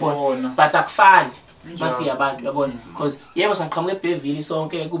naye yabona but akufani masi yabantu yabona because yebo sangiqhamuke eBeville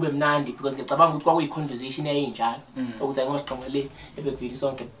sonke kube mnandi because ngicabanga ukuthi kwakuyi conversation eyinjalo ukuthi ngoba siqhamuke eBeville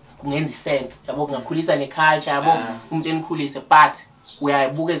sonke kungenza sense yabo kungakhulisa neculture yabo umuntu enikhulise but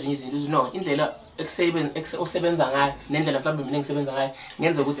uyayibuka ezinye izinto no indlela osebenza ngayo nendlela mhlawumbe mina ngisebenza ngayo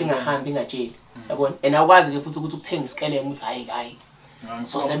ngenza ukuthi ingahambi ingatsheli yabona and awukwazi ke futhi ukuthi ukuthenga isikeleme uthi hayi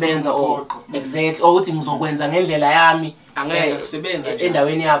so sebenza exactly ukuthi ngizokwenza ngendlela yami angeke kusebenza nje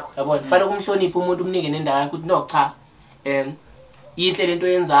endaweni yakho yabona kufanele kumhloniphe umuntu umnike nendawo yakho ukuthi no cha yinhle lento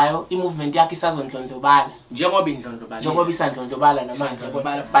yenzayo imovement yakhe isazondlondlobala njengoba isandlondlobala namanje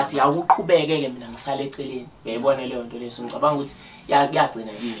yabona but yawuqhubeke ke mina ngisale eceleni uyayibona leyo nto leso ngicabanga ukuthi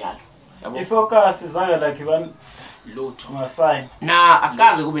yagcina injalo yabo ifocus izayo like ban lutho ngasign na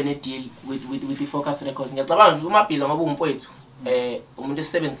akaze kube ne deal with the focus records ngiyacabanga nje umabhiza ngoba ungumfowethu umuntu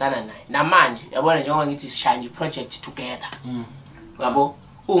esebenzisana naye namanje yabona njengoba ngithi sishanje project together yabo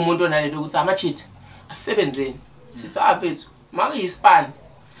umuntu onalento ukuthi amachitha asebenzeni sithi afethu maka ispan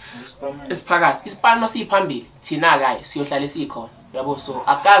esiphakathi ispan masiyiphambili thina kaye siyohlala sikhona yabo so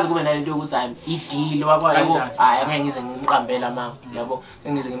akazi kube nalento ukuthi hayi ideal wakho yabo hayi angeke ngize ngimqambela manga yabo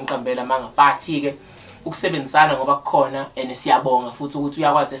ngize ngimqambela manga but ke ukusebenzisana ngoba kukhona and siyabonga futhi ukuthi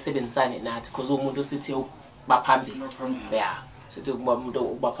uyakwazi esebenzisane nathi because umuntu osithi baphambili sithi kuba umuntu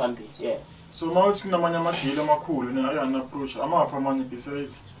ubaphambili so mawuthi kunamanye amadili amakhulu ayana approach amapha amanye beside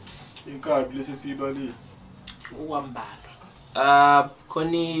Nkabi lesi sibalile ukwambala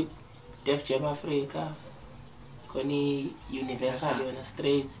khona Def Jam Africa khona Universal yona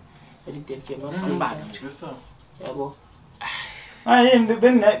straight Def Jam Africa yabo hayi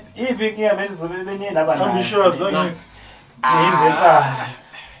bene iviki yabezobe benini abana ambitious zangisi Universal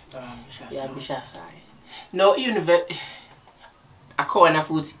ambitious no Universal akhona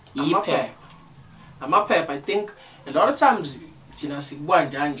futhi yiphepha amaphepha I think a lot of times thina sikubwa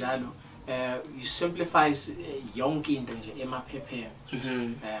njalo you simplifies yonke into nje emaphepheni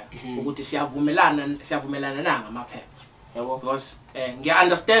ukuthi siyavumelana na ngamaphepha yabo because ngiya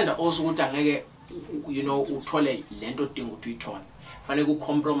understand also ukuthi angeke uthole lento odinga ukuthi uyithole fanele ku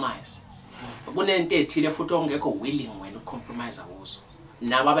compromise kunento ethile futhi ongekho willing wena ucompromise akuzo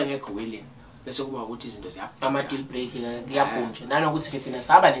nabo abangekho willing bese kuba ukuthi izinto ama deal break kuyaphunja nanokuthi ke thina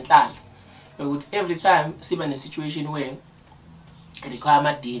saba nenhlalo ukuthi every time siba ne situation where require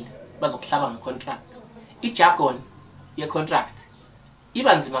ama deal bazokuhlaba ngecontract ijargon ye contract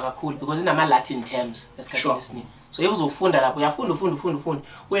iba nzima kakhulu because inama Latin terms esikhathini esiningi so if uzofunda lapho uyafunda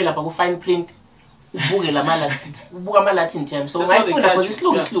uye lapha ku fine print ubuke lama Latin ubuka ama Latin terms so ungayifunda because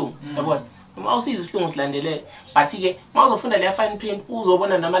isilungu yabona uma usiza isilungu silandelele but ke mawuzofunda le fine print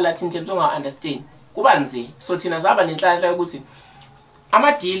uzobona nama Latin terms onga understand kuba nzima so thina saba nenhlanhla ukuthi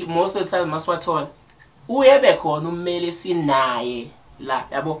ama deal most of the time maswathola uyebe khona ummeli sinaye la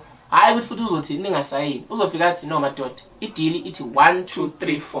yabo hayi ukuthi futhi uzothi ningasayini uzofika athi no madoda ideal ithi 1 2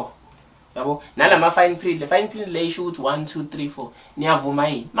 3 4 yabo nalama fine print le fine print le isho ukuthi 1 2 3 4 niyavuma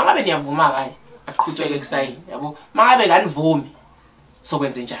yini mangabe niyavuma kaye aqhubeke kusayini yabo mangabe kanivumi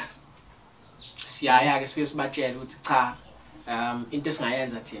sokwenze njani siyaya ke sifike sibatshela ukuthi cha into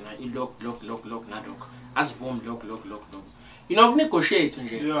esingayenza thina ilok nalokho asivumi lokho you know negotiate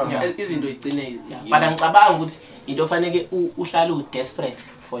nje izinto igcine but ngicabanga ukuthi into fanele uhlale u desperate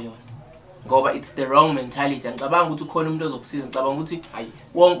for yona ngoba it's the wrong mentality ngicabanga ukuthi ukhona umuntu ozokusiza ngicabanga ukuthi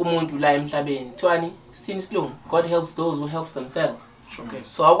wonke umuntu la emhlabeni thwani sithini isilungu God helps those who help themselves okay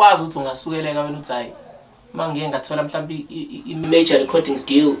so akwazi ukuthi ungasukeleka wena uthi hayi mangiye ngathola mhlawumbe i major recording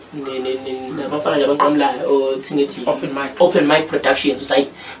deal nabafana nje abanqamlayo o thingithi open mic productions usayi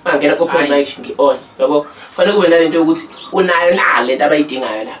mangena ku open mic ngi on yabo fanele kube nalento yokuthi unayo lento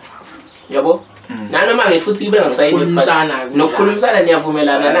abayidingayo lapha yabo nanoma ke futhi ibe ngisayini nokukhulumisana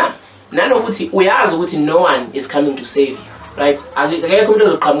niyavumelana nanokuthi uyazi ukuthi no one is coming to save you right akekho umuntu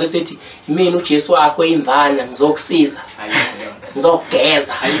ozoqhamuka esethi yimina uJesu wakho imvana ngizokusiza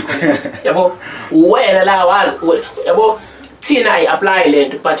ngizogeza yabo wena la wazi yabo thina I apply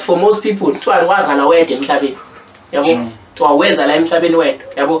lento but for most people twani wazana wedwa emhlabeni yabo twaweza la emhlabeni wedwa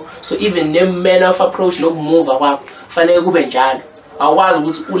yabo so even the manner of approach nokumove kwakho fanele kube njalo awazi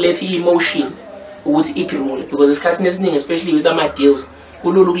ukuthi ulethe emotion ukuthi igrule because isikhathini esiningi especially with ama deals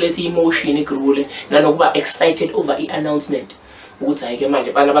kulula ukulethe emotion igrule nanokuba excited over i-announcement ukuthi ayike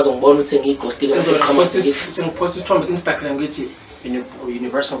manje bana bazongibona ukuthi ngighost sengipost isithombe Instagram ngithi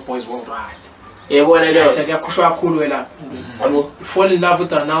Universal Boys Worldwide yebona lo yakhushwa kakhulu wela yabo fall in love with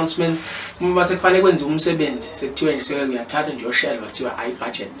the announcement uma sekufanele kwenza umsebenzi sekuthiwe nje seke uyathatha nje yoshell wathiwa I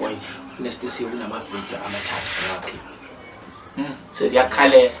budget boy next see unama video amathathu wakhe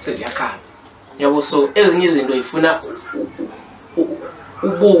seziyakhala yabo so ezinye izinto ifuna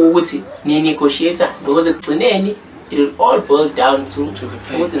ubuku ukuthi ni negotiator because ekugcineni it will all boil down to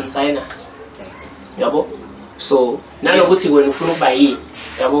ukuthi ngisayina yabo so nanokuthi wena ufuna ukuba yini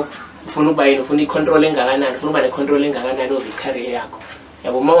yabo ufuna icontrol engakanani ufuna uba necontrol engakanani over career yakho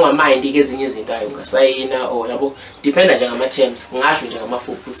yabo uma ungamind ke ezinye izinto ayo ungasayina or yabo dependa nje ngama terms ngisho nje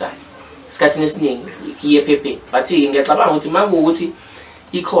ngamafuku uthani isikhathini esiningi iyephephe but ngiyacabanga ukuthi manje ukuthi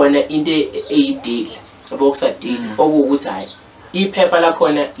ikhona into eyideal yabo okusadeal okuwukuthi hayi iphepha la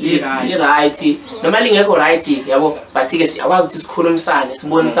khona li right noma lingekho right yabo but ke siyakwazi ukuthi sikhulumisane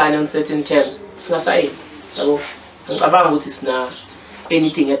sibonisane on certain terms singasayini yabo ngicabanga ukuthi sina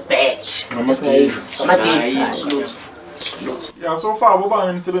anything at bad yeah so far boba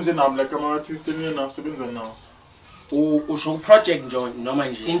nginisebenze nami like ama artists eninasebenza nawo usho project nje noma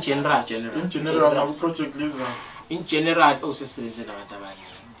nje in general na project leza in general usesebenze nabantu abanye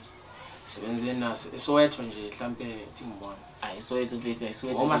sebenze naso esowetho nje mhlambe ngibona ayisowetho mfethu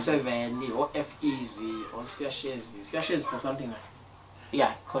ayisowetho oma 7 o FEZ o siyashezi or something like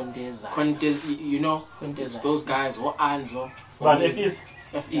yeah Condeza you know it's those guys or Anzo one FEZ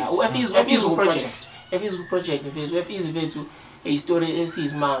project FEZ mfethu a story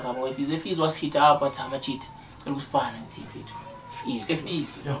esisimanga yabo FEZ was hit up at amachita ekusipana mfethu FEZ if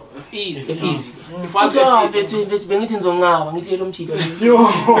was mfethu bengithi ngizongaba ngithi lo mchita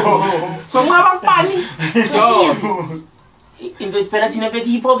so ngaba kubani mfethu phela thina mfethu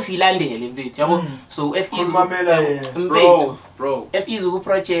hip hop silandele mfethu yabo so FEZ bro FEZ ku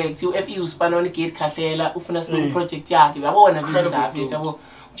project FEZ usipana on gate khahlela ufuna sino project yakhe uyabona mfethu yabo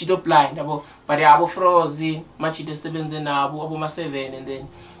Chito blind yabo but yabo Frozi machite sebenze nabo abo ma 7 and then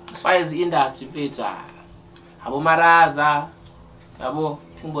as far as the industry mfethu abo Maraza yabo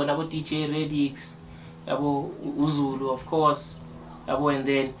singibona abo DJ Redix yabo uZulu of course yabo and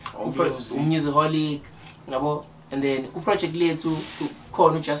then Musicaholic yabo and then ku project lethu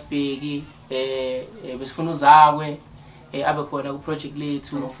khona uJust Bheki besifuna uzakwe abe khona ku project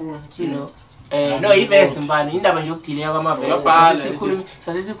lethu you know no ivesi mbani indaba nje ukudelay kwamavesi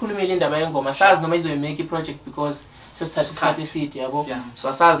sasikhulumile indaba yengoma sazi noma izoyimake iproject because sesithatha isikhathi eside yabo so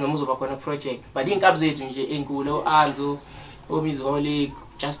asazi noma uzoba khona project but Nkabi zethu nje enkulu anzo Music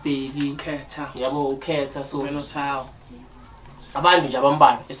just baby Khetha yabo ukhetha so Penotile abantu nje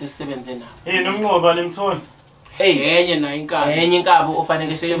abambalwa esisebenze nabo nomnqoba nemthoni enye nayo Nkabi enye Nkabi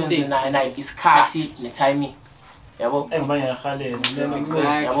ofanele sisebenze nayo isikhathi netiming yabo engibanye yahaleni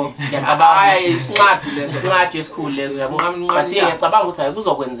yabo ngiyacabanga isincwadi esikhulu lezo yabo bathi ngiyacabanga ukuthi hayi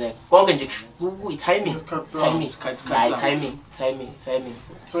kuzokwenzeka konke nje timing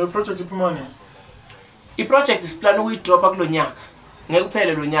So the project iphumani i-project isiplan ukuyidropa kulonyaka ngeke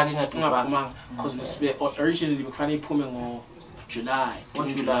kuphele lo nyaka ungabanga because originally bekufanele iphume ngo June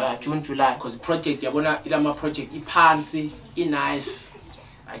July because the project yabona ilama project iphansi nice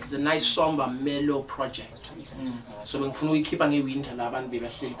like it's a nice somber mellow project so bengifuna uyikhipha ngewinter la abantu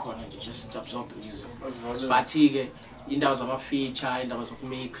bebahleli khona nje just absorb the music but ke indawo zama feature indawo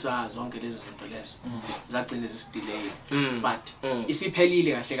zokumixa zonke lezi zinto lezo zagcina delay but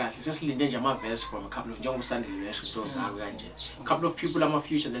isiphelile kahle kahle sesilinde nje ama verse from a couple of njengoba usandile besho into zakho kanje a couple of people ama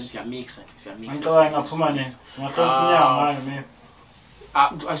future then siyamixa ngicabanga ngaphuma ne singahlonisa unyaka ngayo maybe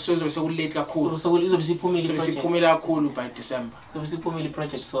asizobe sekulate kakhulu izobe siphumile kakhulu by December izobe siphumile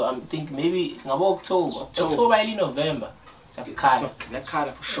project so I'm think maybe ngabo October early November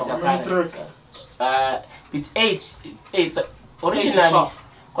zakhala for sure with 8 originally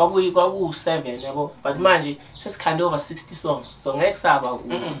kwaku 7 yabo but manje sesikhande over 60 songs so ngeke saba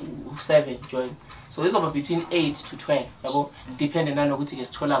u7 join so izoba between 8 to 12 yabo depending nanokuthi ke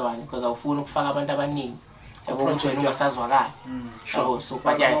sithola bani because awufuna ukufaka abantu abaningi yabo ukuthi wena ungasazwakala yabo so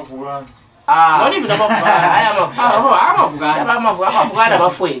but yeah not even amavukani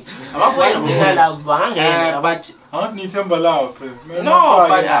abafowethu abafowethu bangangena but awuthi ithemba lawo no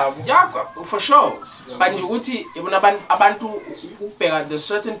but yeah for sure but nje ukuthi yabona abantu ukubheka the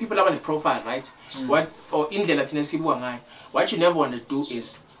certain people abane profile right what or indlela thina sibuka ngayo what you never want to do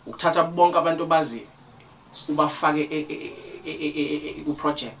is ukuthatha bonke abantu bazi ubafake ku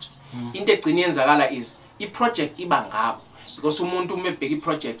project into egcina yenzakala is I project iba ngabo because umuntu umebheka I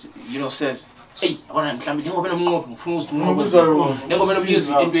project you know says hey yabona mhlambi njengoba nomnqobo ngifuna uzinqobo njengoba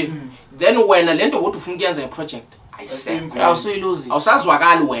nomusic entweni then wena lento ukuthi ufuna ukuyenza iproject ayisenze awusuyiluzi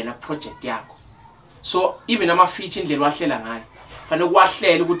awusazwakali wena project yakho so even ama feature indlela wahlela ngayo fanele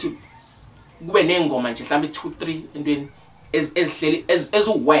kwahlela ukuthi kube nengoma nje mhlambi 2-3 entweni ezihleli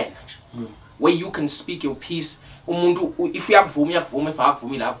ezuwena where you can speak your piece umuntu if uyakuvuma if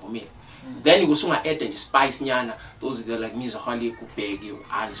akuvumile akuvumile then usunga add nje spice nyana those are like music kubheki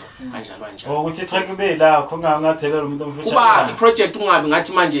anzo kanjalo ukuthi track ibe la khona ngathekela umuntu omfisha kuba iproject ungabi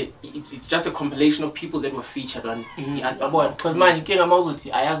ngathi manje it's just a compilation of people that were featured on yabo because manje inkinga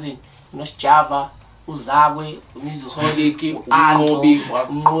mawuzothi ayazi noSjava uzakwe umusic Nkabi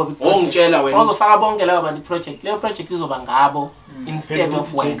ongitshela wena uzofaka bonke labo bantu project leyo project izoba ngabo instead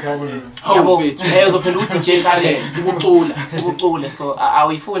of wena yabo uzophela uDJ Khaled ukucula so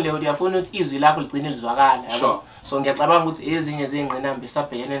awuyifuni leyo uyafuna ukuthi izwi lakho ligcine lizwakala yabo so ngiyacabanga ukuthi ezinye zengqinamba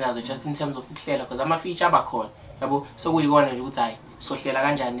esabhekene nazo just in terms of ukuhlela because ama feature abakhona yabo sokuyikona nje ukuthi hayi sohlela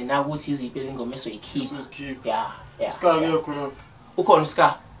kanjani na ukuthi iziphi izingoma esoyikhipha Ska ke khona ukhona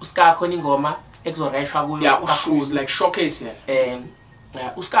uska khona ingoma exoreshwa kuyo ushoes like showcase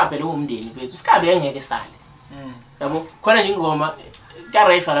uska phela umndeni wethu uska bengeke sale yabo khona nje ingoma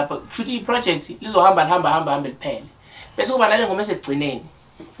kareshwa lapha futhi iproject lizohamba liphele bese kuba nale ngoma esegcineni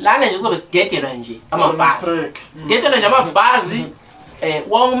lana nje kube kugedelwa nje amabhasi kugedelwa nje amabhasi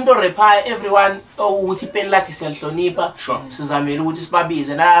wonke umuntu orapper everyone ukuthi ipeni lakhe siyalihlonipha sizamela ukuthi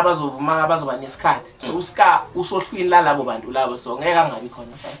sibabize la abazovuma abazoba nesikhathi so uska usohlwini lalabo bantu labo so ngeke angabi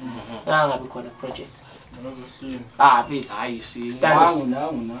khona project ngazohlinza mfethu hayi si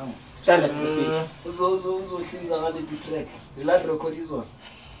standard uzohlinza ngale track la record izona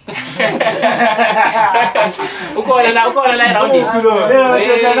ukhona la round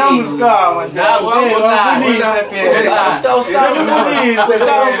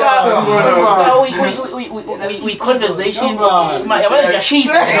we conversation yabona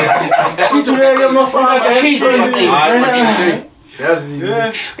yashisa shithuleke mafana yazi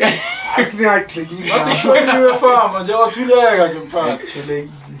asingaxhekile wathi shoniwe fama nje wathuleka nje mfana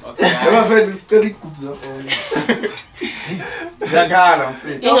abafeli steli kubza zakhala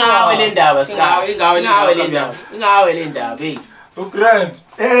mfethu ingawe le ndaba ingawe le ndaba hey ugrand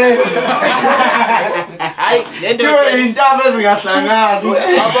hayi lento intaba ezingahlangani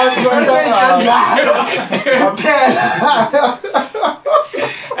abantu bahlangana baphela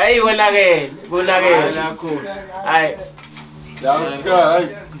hayi konakele lakho hayi yaska hayi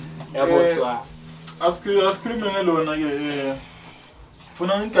yabo swa asikhulume ngelona ke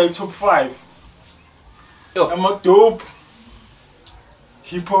funa ngikayi top 5 ama dope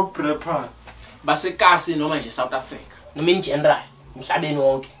hip hop rappers basekasi noma nje South Africa noma in general emhlabeni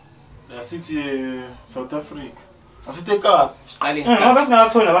wonke Asithi South Africa. Asithi eKasi. siqale Ngoba ngekasi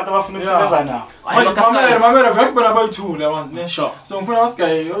singathola abantu abafuna ukusebenza nawo. Hayi, makasana. Mamela vele bona bayithula abantu ne. Sure. So ngifuna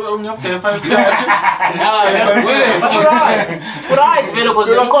wasigaye, umnyasigaye 5. Right vele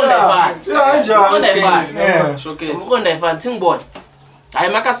because umqondo ayifani Yeah, umqondo njalo. ayifani Yeah. showcase umqondo ayifani thingibona hayi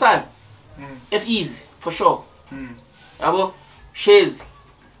makasana F easy for sure yabo shares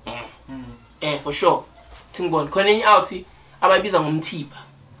for sure thingibona khona enye out abayibiza ngomthipha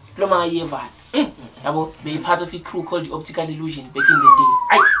lo mangayevana yabo they part of a crew called the Optical Illusion back in the day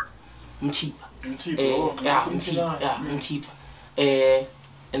ay umthipha yeah umthipha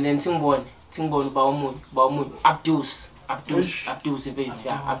and then thingibona ba umuntu abdus event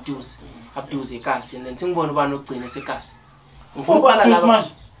yeah abdus eKasi and then thingibona ba nokugcina esekasi ngifuna ukubala laba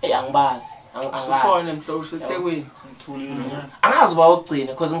angibazi sikhona mhlobo seThekwini angazi ba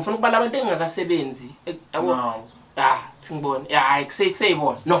ukugcina because ngifuna ukubala abantu engakasebenzi yabo thingibona hayi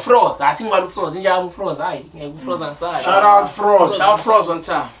kuseyibona no froze athi ngibala ufroze njalo ufroze hayi ngeke ufroze ngasala Shout out Froze. shout froze one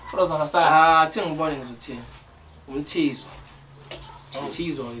time froze ngasala thingibona ngizothini umthizo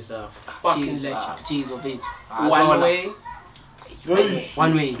Tizo is a fucking legend. Tizo vethu.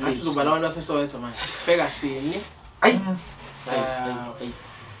 One way. Atizobala abantu baseSoweto manje. Feka sini. Ay.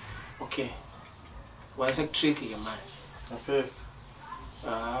 Okay. Wase tricky ke manje. Assess.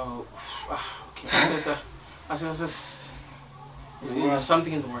 Okay. Assess. There's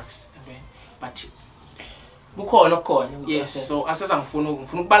something in the works. Okay. But kukhona. Yes. So assess ngifuna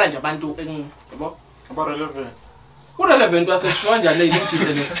ukubala nje abantu yabo. About 11. Relevant waseshiwa njani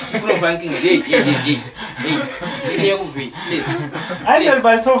imithithe le ufuna banking hey kuvi please Andile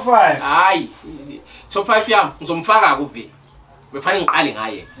by top 5 hayi top 5 yami ngizomfaka kuvi befana ngiqale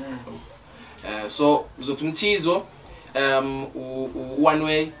ngaye so uzothi umthizo one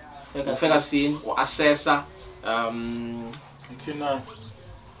way ufeka scene uassessa Mthina.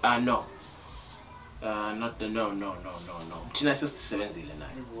 No not the no Mthina sesisebenzile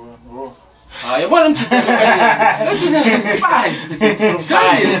naye yabona umthithe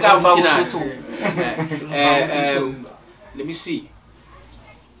let me see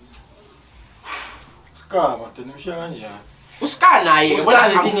Ska manje nimshiya kanjani? uska naye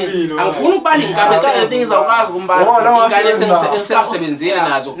angifuni ukubala Nkabi sengizawukwazi ukumbala ingane esisebenzile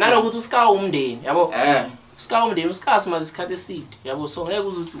nazo nalokuthi uska umndeni yabo uska umndeni uska simazi isikhathi eside yabo so ngeke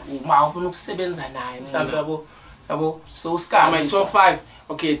uzuthi uma ufuna ukusebenza naye mhlawumbe yabo so uska my top 5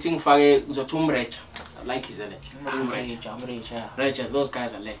 okay thingifake uzothi umreja like his legend umreja those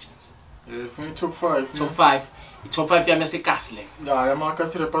guys are legends For top 5. top 5 yami esekasi le Yeah,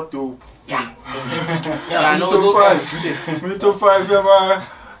 yamakasi repa dope. yeah no those guys are sick Top 5 yama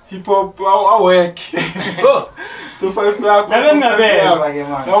hip hop awake. Top 5 yakho. Ngabengabeza ke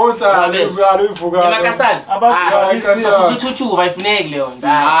manje. Ngawuthi uvuka. emakasana sasithuthuka bayifuneki leyo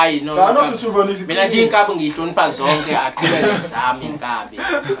hayi no Kanothuthuma nisi. mina nje Nkabi ngihlonipha zonke aqhubeke zami Nkabi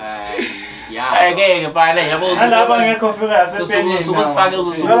yeah ngeke fana yabo Alaba ngekho sikasepenini usifake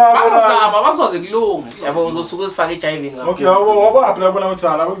basasaba basoze kulunga yabo uzosuka usifake ejivini ngapha Okay, wakwaphi labona ukuthi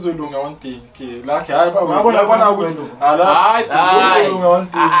ala bakuzolunga one day. Okay, lakhe hayi babona ukuthi ala bakuzolunga one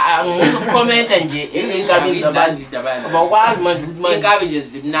day. ngizokhomenta nje enkabini zabantu abakwazi manje ukuthi manje Nkabi nje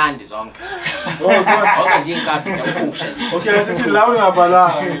zimnandi zonke zonke nje Nkabi ziyaphusha nje Okay, lesithi lawo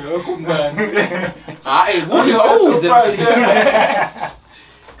ngabalanga okumnandi. hayi uze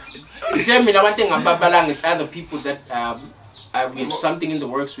tell me abantu engababalanga it's either people that we have something in the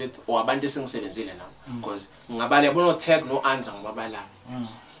works with or abantu esengisebenzile nabo because ngabale yabona tag no anza ngababalanga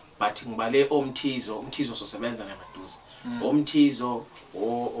but ngibale umthizo sosebenza ngamaduze umthizo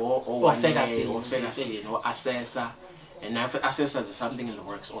ofeka scene or assessor and assessor is something in the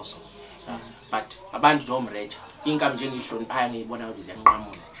works also but abantu domreja Nkabi nje ngihlonipha ngiyibona ukuthi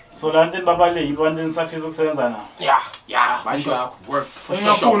ziyanqamula so lanto babale yibantu nisafisa ukusebenza nabo yeah bantu yakho work for sure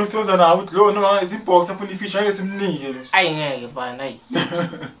Ngiyafuna ukusebenza nawe uthi lo noma izibox afuna ifish ngeke simnike le. ayingeke bana ayi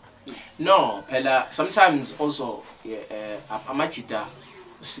no phela sometimes also amajita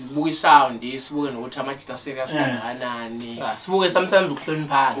sibuka sound sibuke nokuthi amajita seka sikanganani sibuke sometimes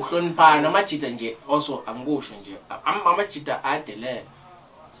ukuhloniphana amajita nje also angikusho nje amajita adelele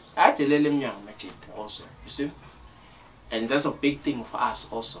eminyango amajita also you see and that's a big thing for us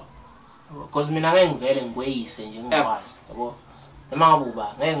also because mina ngeke ngivele ngikweyise nje ngikwazi yabo noma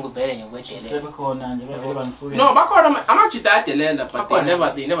ngabuba ngeke ngivele nje ngikwedelele sebekhona nje bavele banisuke no bakhona amajita adelela but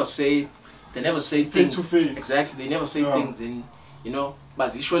they never say Face things to face. exactly they never say things in you know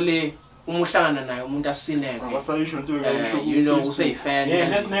bazisho le umuhlangana naye umuntu asileke Abasayisho into you know usayifan Yeah,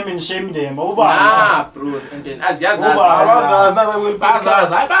 let's name and shame them. ah bro and then aziyazazi abazazi nabe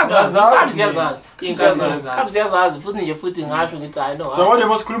bazazi futhi ngasho ngithi I know so what they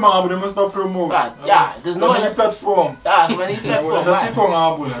must khuluma ngabo they must promote yeah there's no platform so many platforms nasipho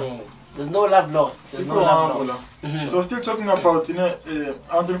ngabo la there's no love lost so still talking about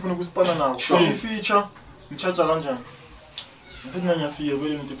abantu ngifuna ukusipana nawo i-feature ngichacha kanjani ngisenyanyafike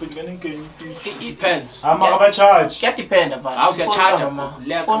vele ngidepend kanenkenye i-feature depends Abacharge. kuyadependa mfana awusiyacharge mama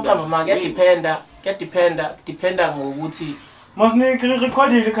kuyadependa ngokuthi Masnik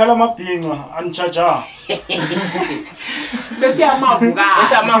recorded khala-mabhinca uncharger. bese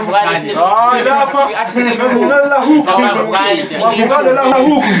amavukani hayi lapha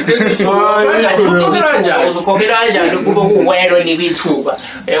uzokhokhela kanjani kube kuwena onikithuba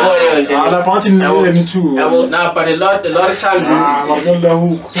yabo leyo nto lapha ngathi nilele too yabo na but a lot of times ngabona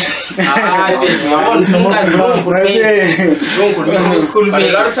huku hayi bethi yabona a lot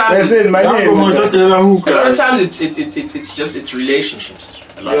of times it's relationships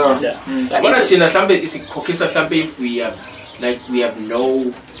a lot of times yabona thina mhlambe isikhokhisa mhlambe if we have no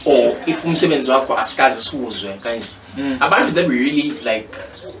or if umsebenzi wakho asikaze siwuzwe kanje abantu that we really like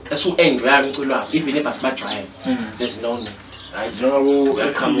esu enjoy umculo wakho even if asibajwayele there's no right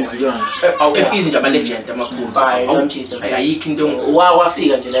if nje ama-legend amakhulu ayikho into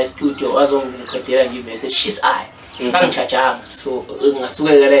wafika nje la studio wazongikhodela nje ivese she's kangichajanga so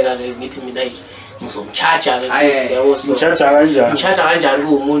ngasukekeleka-ke ngithi mina ngizomchaja ke futhi yabo so ngichaja kanjani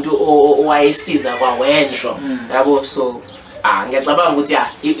kuwumuntu owayesiza kwawena yabo so ngiyacabanga ukuthi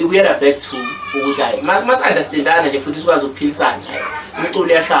ibuyela back to ukuthi hayi mas understandana nje futhi sikwazi ukuphilisana umculo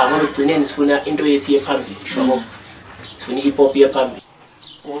uyashaya ngoba egcineni sifuna into yethu yephambili shabo sifuna hip hop yephambili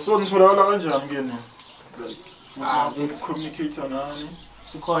so nitholakala kanjani kene communicator nani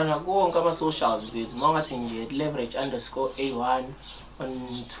sikhona konke ama-socials bethu uma ungathi nge-leverage_A1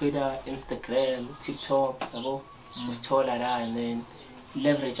 on Twitter, Instagram, TikTok yabo usithola la and then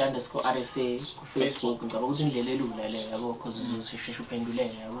leverage_RSA ku Facebook ngicabanga ukuthi indlela elula le yabo because uzosishesha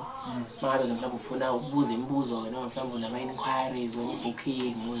uphendulele yabo mangabe mhlawumbe ufuna ukubuza imibuzo noma mhlawumbe unama inquiries or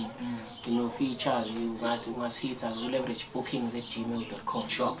booking you know features ungathi ungasitha ku leveragebookings@gmail.com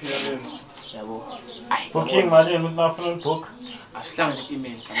shop yabo Booking manje ngifuna book. Asihlangane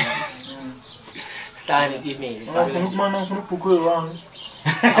email kamama. Sihlangane email. Ufuna ukumana ufuna ubook wani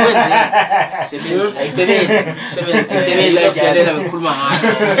sebenzi la bekhuluma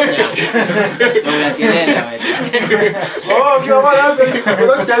ngayo uyadelela wena kuyabona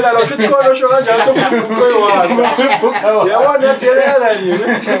uyadelela ukuthi khona sho kanjalo ubook wani yabona uyadelela nje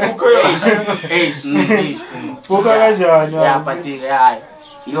ubook wani Book kanjani ya phathike hayi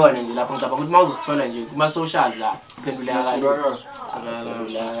iyona nje lapho ngicabanga ukuthi mawuzosithola nje kuma socials la uphenduleka kalula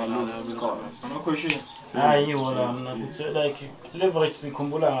no question hayi wona mina futhi like leverage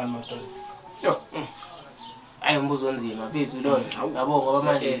sikhumbula ngani madoda yo ayi umbuzo onzima bethu lo yabo ngoba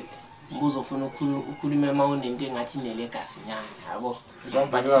manje umbuzo ufuna ukukhuluma emawunento engathi nelegacy nyana yabo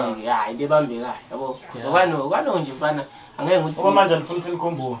bathi hayi bebambekayo yabo kuzokwano nje mfana angeke ngithi ngoba manje ngifuna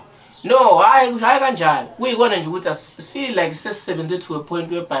sinikhumbula no hayi kanjani kuyikona nje ukuthi asifeel like sesisebenze to a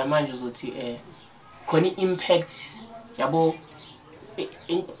point whereby manje uzothi khona impact yabo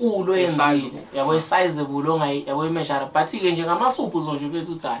enkulu yenzile yabo sizable yabo imeasure but ke nje ngamafuphi uzonje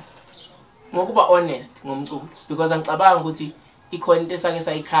bethu uthi hayi ngokuba honest ngomculo because angicabanga ukuthi icontent esake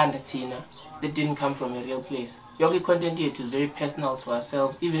sayikhanda thina that didn't come from a real place yonke content yethu is very personal to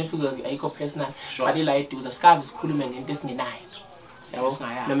ourselves even if ayikho personal but ila iduza asikazi sikhulume ngento esingenayo yabo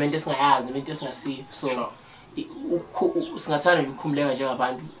noma into esingayazi noma into esingasiyo so singathanda nje ukukhumuleka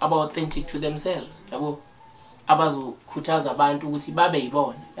njengabantu aba-authentic to themselves yabo abazokhuthaza abantu ukuthi babe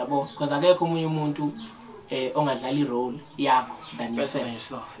yibona yabo because akekho omunye umuntu ongadlala i-role yakho than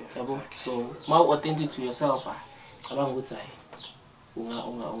yourself yabo so ma authentic to yourself cabanga ukuthi hayi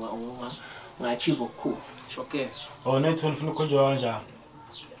unga-achieve okukhulu showcase nethu nifuna ukhonjwa kanjani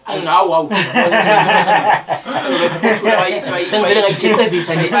Wow. Sengivele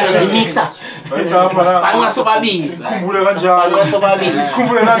ngayijeqezisa mixer. Bangasobabili. Sikhumbule kanjalo. Bangasobabili.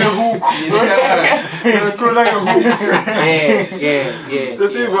 Sikhumbule nangehuku. Sikhumbule nangehuku. Yeah.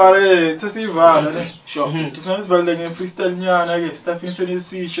 Sesivala ne. Sure. Sifanele sivalele nge-freestyle nyana ke sitafiniseni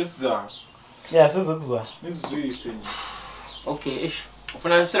isisho sizakho. Yeah, sizokuzwa. Nizizwise nje. Okay,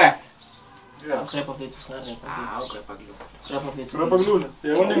 ufuna sirap? Yeah. Ukrepha bethu singarepa. Ukrepha kulula. Ukrepha kulula.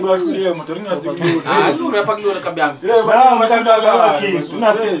 Yabona ngibakhuliye moto ringazi kulula. Ukrepha kulula kabiyami. Yeah, mathandazana kid.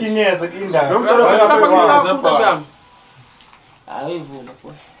 Una 15 years industry. Ukrepha kulula kabiyami. Ayivula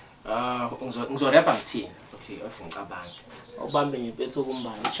bho. Ngizorapha ngithini uthi ngicabange. Ubambe ngifethu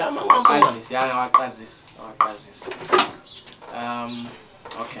kumbani. Chama Waqazisa, waqazisa.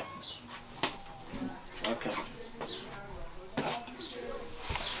 Okay.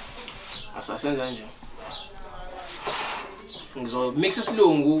 Asasenza nje. Ngizo mix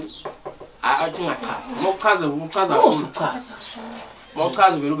isilungu athi ngachaza. Mokuchaza uchaza.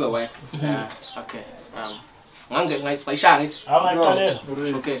 Mokuchaza vele ube wena. Okay. Ngayishaya ngithi. Awaqalela.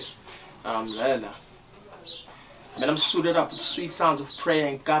 Showcase. Lela. Man, I'm suited up with sweet sounds of prayer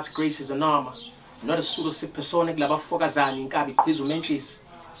and God's grace is an armor. Not a pseudo-sick persona, lava fokazani, Nkabi, quizu menches.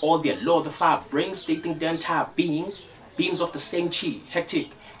 All their law the fire brings, they think their entire being, beams of the same chi,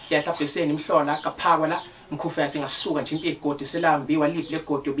 hectic. Hlehla peseni mhlola, kapawala, mkufa yathi ngasuka nje impie godi selambi walip le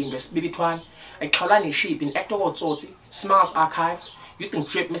godi obindwe sibibithwana. Ayixhalane sheep in actor otsotsi, smiles archive. You think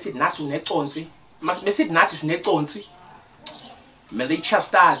trip mesit nathi uneconsi, mesit nathi sineconsi. May they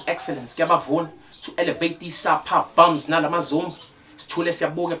chastise excellence, kuyabavuna. To elevate these subpar bums nalamazum sithule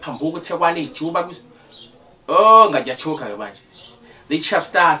siyabuke phambuka uThekwani ijuba kwis ngajachoka ke manje. They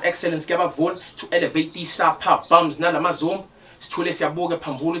chastise excellence kuyabavuna to elevate these subpar bums nalamazum sithule siyabuke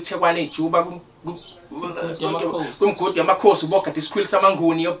phambuka uThekwani ijuba kumgodi yamakhosi uboga disquill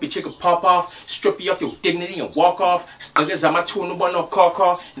samanguni your bitch could pop off, strip you of your dignity and walk off. Stigers amathuna ubona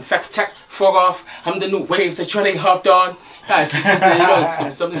okhokho. In fact tech fuck off. I'm the new wave that you hopped on. Guys,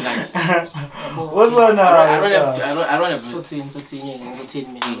 it's something nice. What's on I don't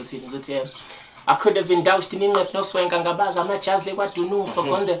have I could have indulged in it, no swing ngabaga amajazz lekwadunu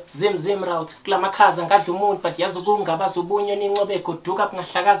sokonde zim route kulamakhaza ngadla umuntu but yazukunga bazubunyo ninqobe goduka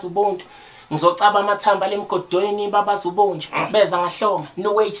ngahlakaza ubuntu ngizocaba amathamba lemgodweni babaza ubunje beza ngahlonga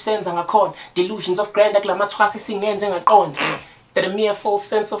no way senza ngakhona delusions of grandeur kulamathwasi singenze ngaqonda that a mere false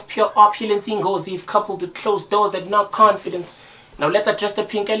sense of pure opulence ingozi if coupled with closed doors that knock confidence. Now let's address the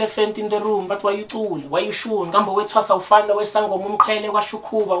pink elephant in the room. But why you cool? Why you shun? Gambo wetwasa ufana wesangoma umqhele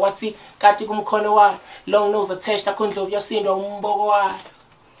kwashukuba wathi kati kumkhono wa long nose attached akondlo yasindo umboko wa.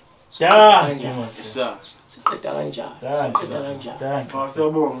 Yes sir. Siqeda kanjani?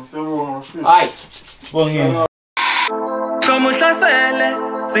 Siyabonga. Hayi. Sibongile. Somuhlasele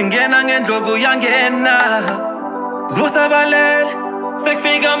singena ngendlovu yangena. Zusabalele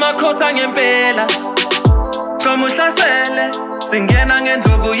sekufika amakhosi ngempela. Somuhlasele singena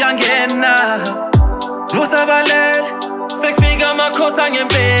ngendlovu yangena. Zusabalele sekufika amakhosi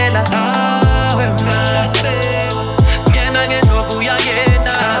ngempela. Singena ngendlovu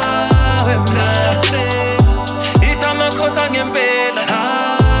yangena. Ithama khosi ngempela.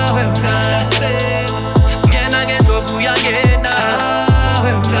 Singena ngendlovu yangena.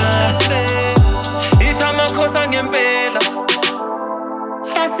 Ithama khosi ngempela.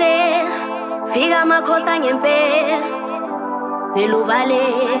 Fika makhosa ngempela veluvale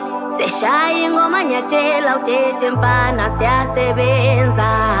seshaya ingoma nyatela utete mfana siyasebenza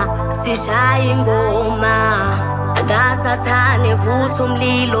sishaya ingoma ngasathane vutha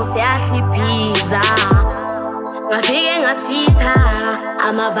umlilo siyahliphiza ngafike ngasifitha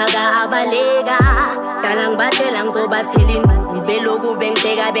amavaka abaleka dala ngibatshela ngizobathela indlu beloku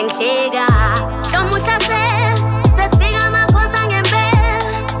bengihleka hlomuhlasela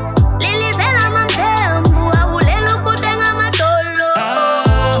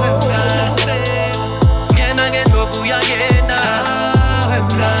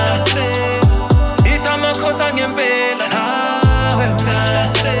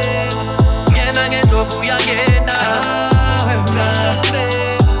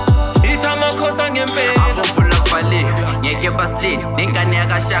Ningane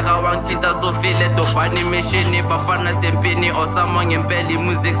yakashaka wangithinta sofile dobhani meshini bafana sempini osama ngempela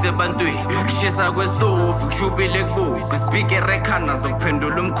music sebantwini kushisa kwesitofu kushubile kubo speaker ekhana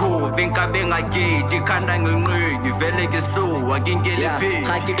zokuphendula umkhovi Nkabi engagedi khanda nginqingi vele ke slow akingele phi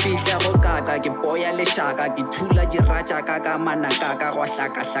ga ke fihla go kaka ke boya leshaka ke thula diraja ka ka manaka go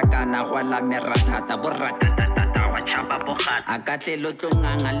hlaka-hlakana go la meratata borata akatlelo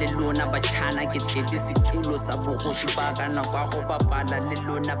tlonganga le lona batjhana ke tletse setulo sa bogoshi ba kana kwa go bapala le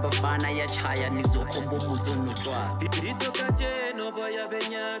lona bafana ya chaya nizokhombo muzo notshwa Ithokatsheno boya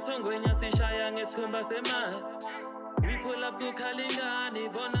benyatho ngwenya sishaya ngesikhumba semazi We pull up to Kalingani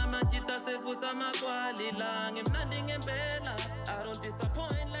bona majita sefusa makwali la ngemnandi ngempela I don't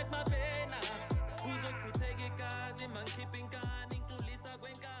disappoint like my pena Uzokutheka igazi man keeping kani